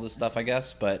Toscano-Anderson all this stuff, I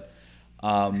guess. But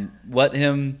let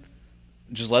him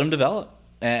develop.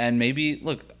 And maybe,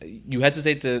 look, you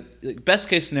hesitate to – best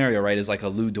case scenario, right, is like a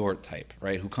Lou Dort type,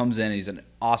 right, who comes in, he's an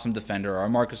awesome defender, or a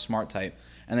Marcus Smart type,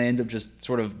 and they end up just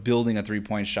sort of building a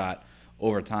 3-point shot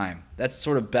over time. That's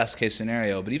sort of best case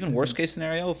scenario. But even worst case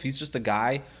scenario, if he's just a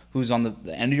guy who's on the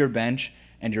end of your bench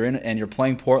and you're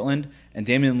playing Portland and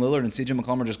Damian Lillard and CJ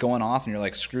McCollum are just going off, and you're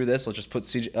like, screw this, let's just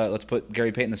put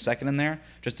Gary Payton II in there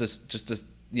just to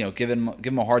give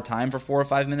him a hard time for 4 or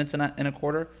 5 minutes in a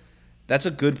quarter. That's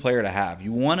a good player to have.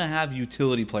 You want to have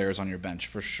utility players on your bench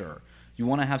for sure. You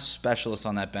want to have specialists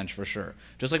on that bench for sure.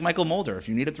 Just like Michael Mulder, if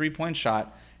you need a three-point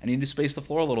shot and you need to space the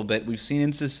floor a little bit, we've seen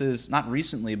instances, not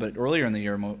recently, but earlier in the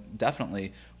year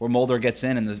definitely, where Mulder gets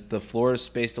in and the floor is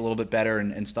spaced a little bit better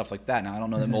and stuff like that. Now, I don't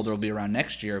know that Mulder will be around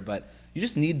next year, but you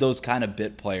just need those kind of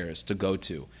bit players to go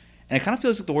to. And it kind of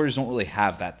feels like the Warriors don't really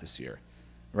have that this year,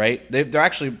 right? They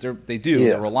do.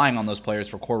 Yeah. They're relying on those players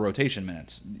for core rotation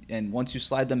minutes. And once you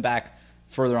slide them back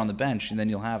further on the bench, and then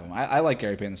you'll have him. I like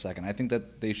Gary Payton II. I think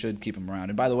that they should keep him around.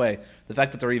 And by the way, the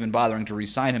fact that they're even bothering to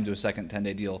re-sign him to a second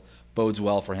 10-day deal bodes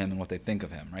well for him and what they think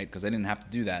of him, right? Because they didn't have to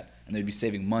do that, and they'd be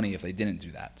saving money if they didn't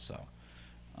do that. So,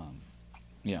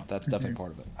 that's definitely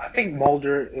part of it. I think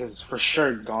Mulder is for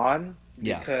sure gone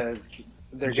Yeah. because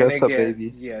they're Jessup, gonna get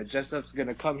baby. yeah. Jessup's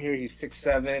gonna come here. He's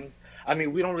 6'7". I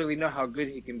mean, we don't really know how good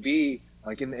he can be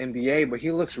like in the NBA, but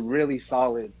he looks really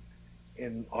solid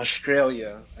in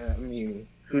Australia. I mean,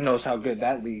 who knows how good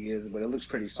that league is, but it looks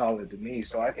pretty solid to me.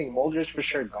 So I think Mulder's for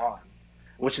sure gone,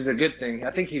 which is a good thing. I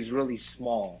think he's really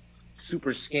small,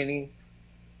 super skinny.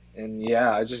 And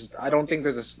yeah, I don't think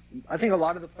I think a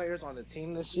lot of the players on the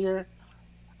team this year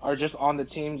are just on the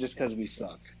team just because we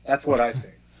suck. That's what I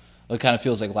think. It kind of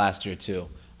feels like last year too.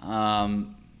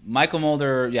 Michael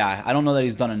Mulder, yeah, I don't know that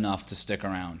he's done enough to stick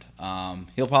around.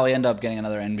 He'll probably end up getting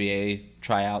another NBA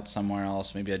tryout somewhere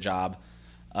else, maybe a job.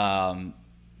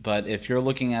 But if you're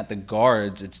looking at the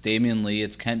guards, it's Damian Lee,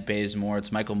 it's Kent Bazemore,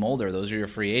 it's Michael Mulder. Those are your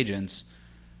free agents.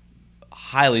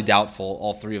 Highly doubtful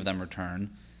all three of them return.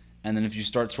 And then if you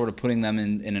start sort of putting them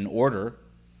in an order,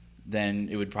 then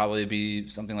it would probably be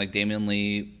something like Damian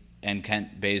Lee and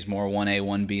Kent Bazemore, 1A,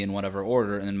 1B in whatever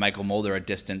order, and then Michael Mulder a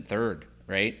distant third,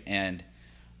 right? And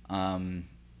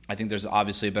I think there's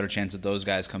obviously a better chance that those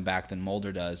guys come back than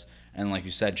Mulder does. And like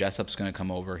you said, Jessup's going to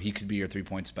come over. He could be your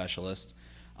three-point specialist.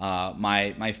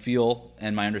 My feel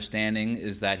and my understanding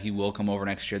is that he will come over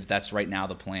next year. That's right now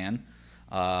the plan.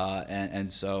 And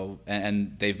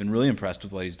they've been really impressed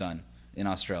with what he's done in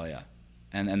Australia.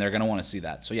 And they're going to want to see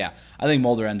that. So, yeah, I think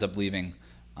Mulder ends up leaving.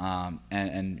 And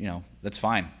that's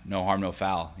fine. No harm, no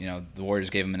foul. The Warriors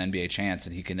gave him an NBA chance,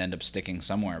 and he can end up sticking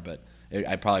somewhere. But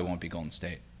I probably won't be Golden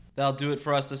State. That'll do it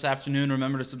for us this afternoon.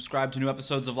 Remember to subscribe to new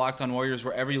episodes of Locked On Warriors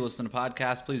wherever you listen to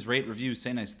podcasts. Please rate, review,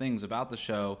 say nice things about the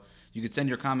show. You can send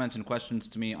your comments and questions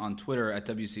to me on Twitter at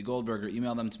WC Goldberg or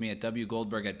email them to me at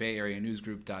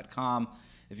wgoldberg@bayareanewsgroup.com.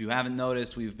 If you haven't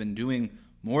noticed, we've been doing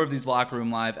more of these Locker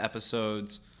Room Live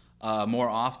episodes more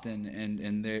often,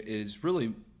 and there is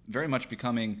really very much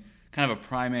becoming kind of a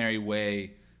primary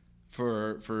way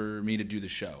for me to do the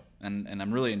show, and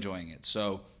I'm really enjoying it.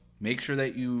 So make sure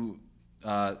that you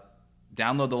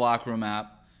download the Locker Room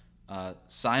app,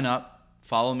 sign up,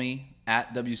 follow me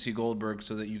at WC Goldberg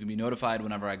so that you can be notified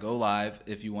whenever I go live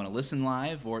if you want to listen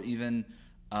live or even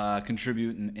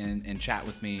contribute and chat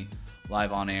with me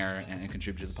live on air and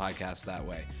contribute to the podcast that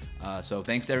way. So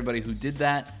thanks to everybody who did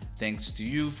that. Thanks to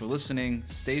you for listening.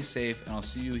 Stay safe, and I'll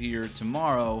see you here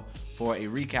tomorrow for a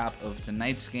recap of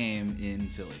tonight's game in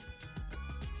Philly.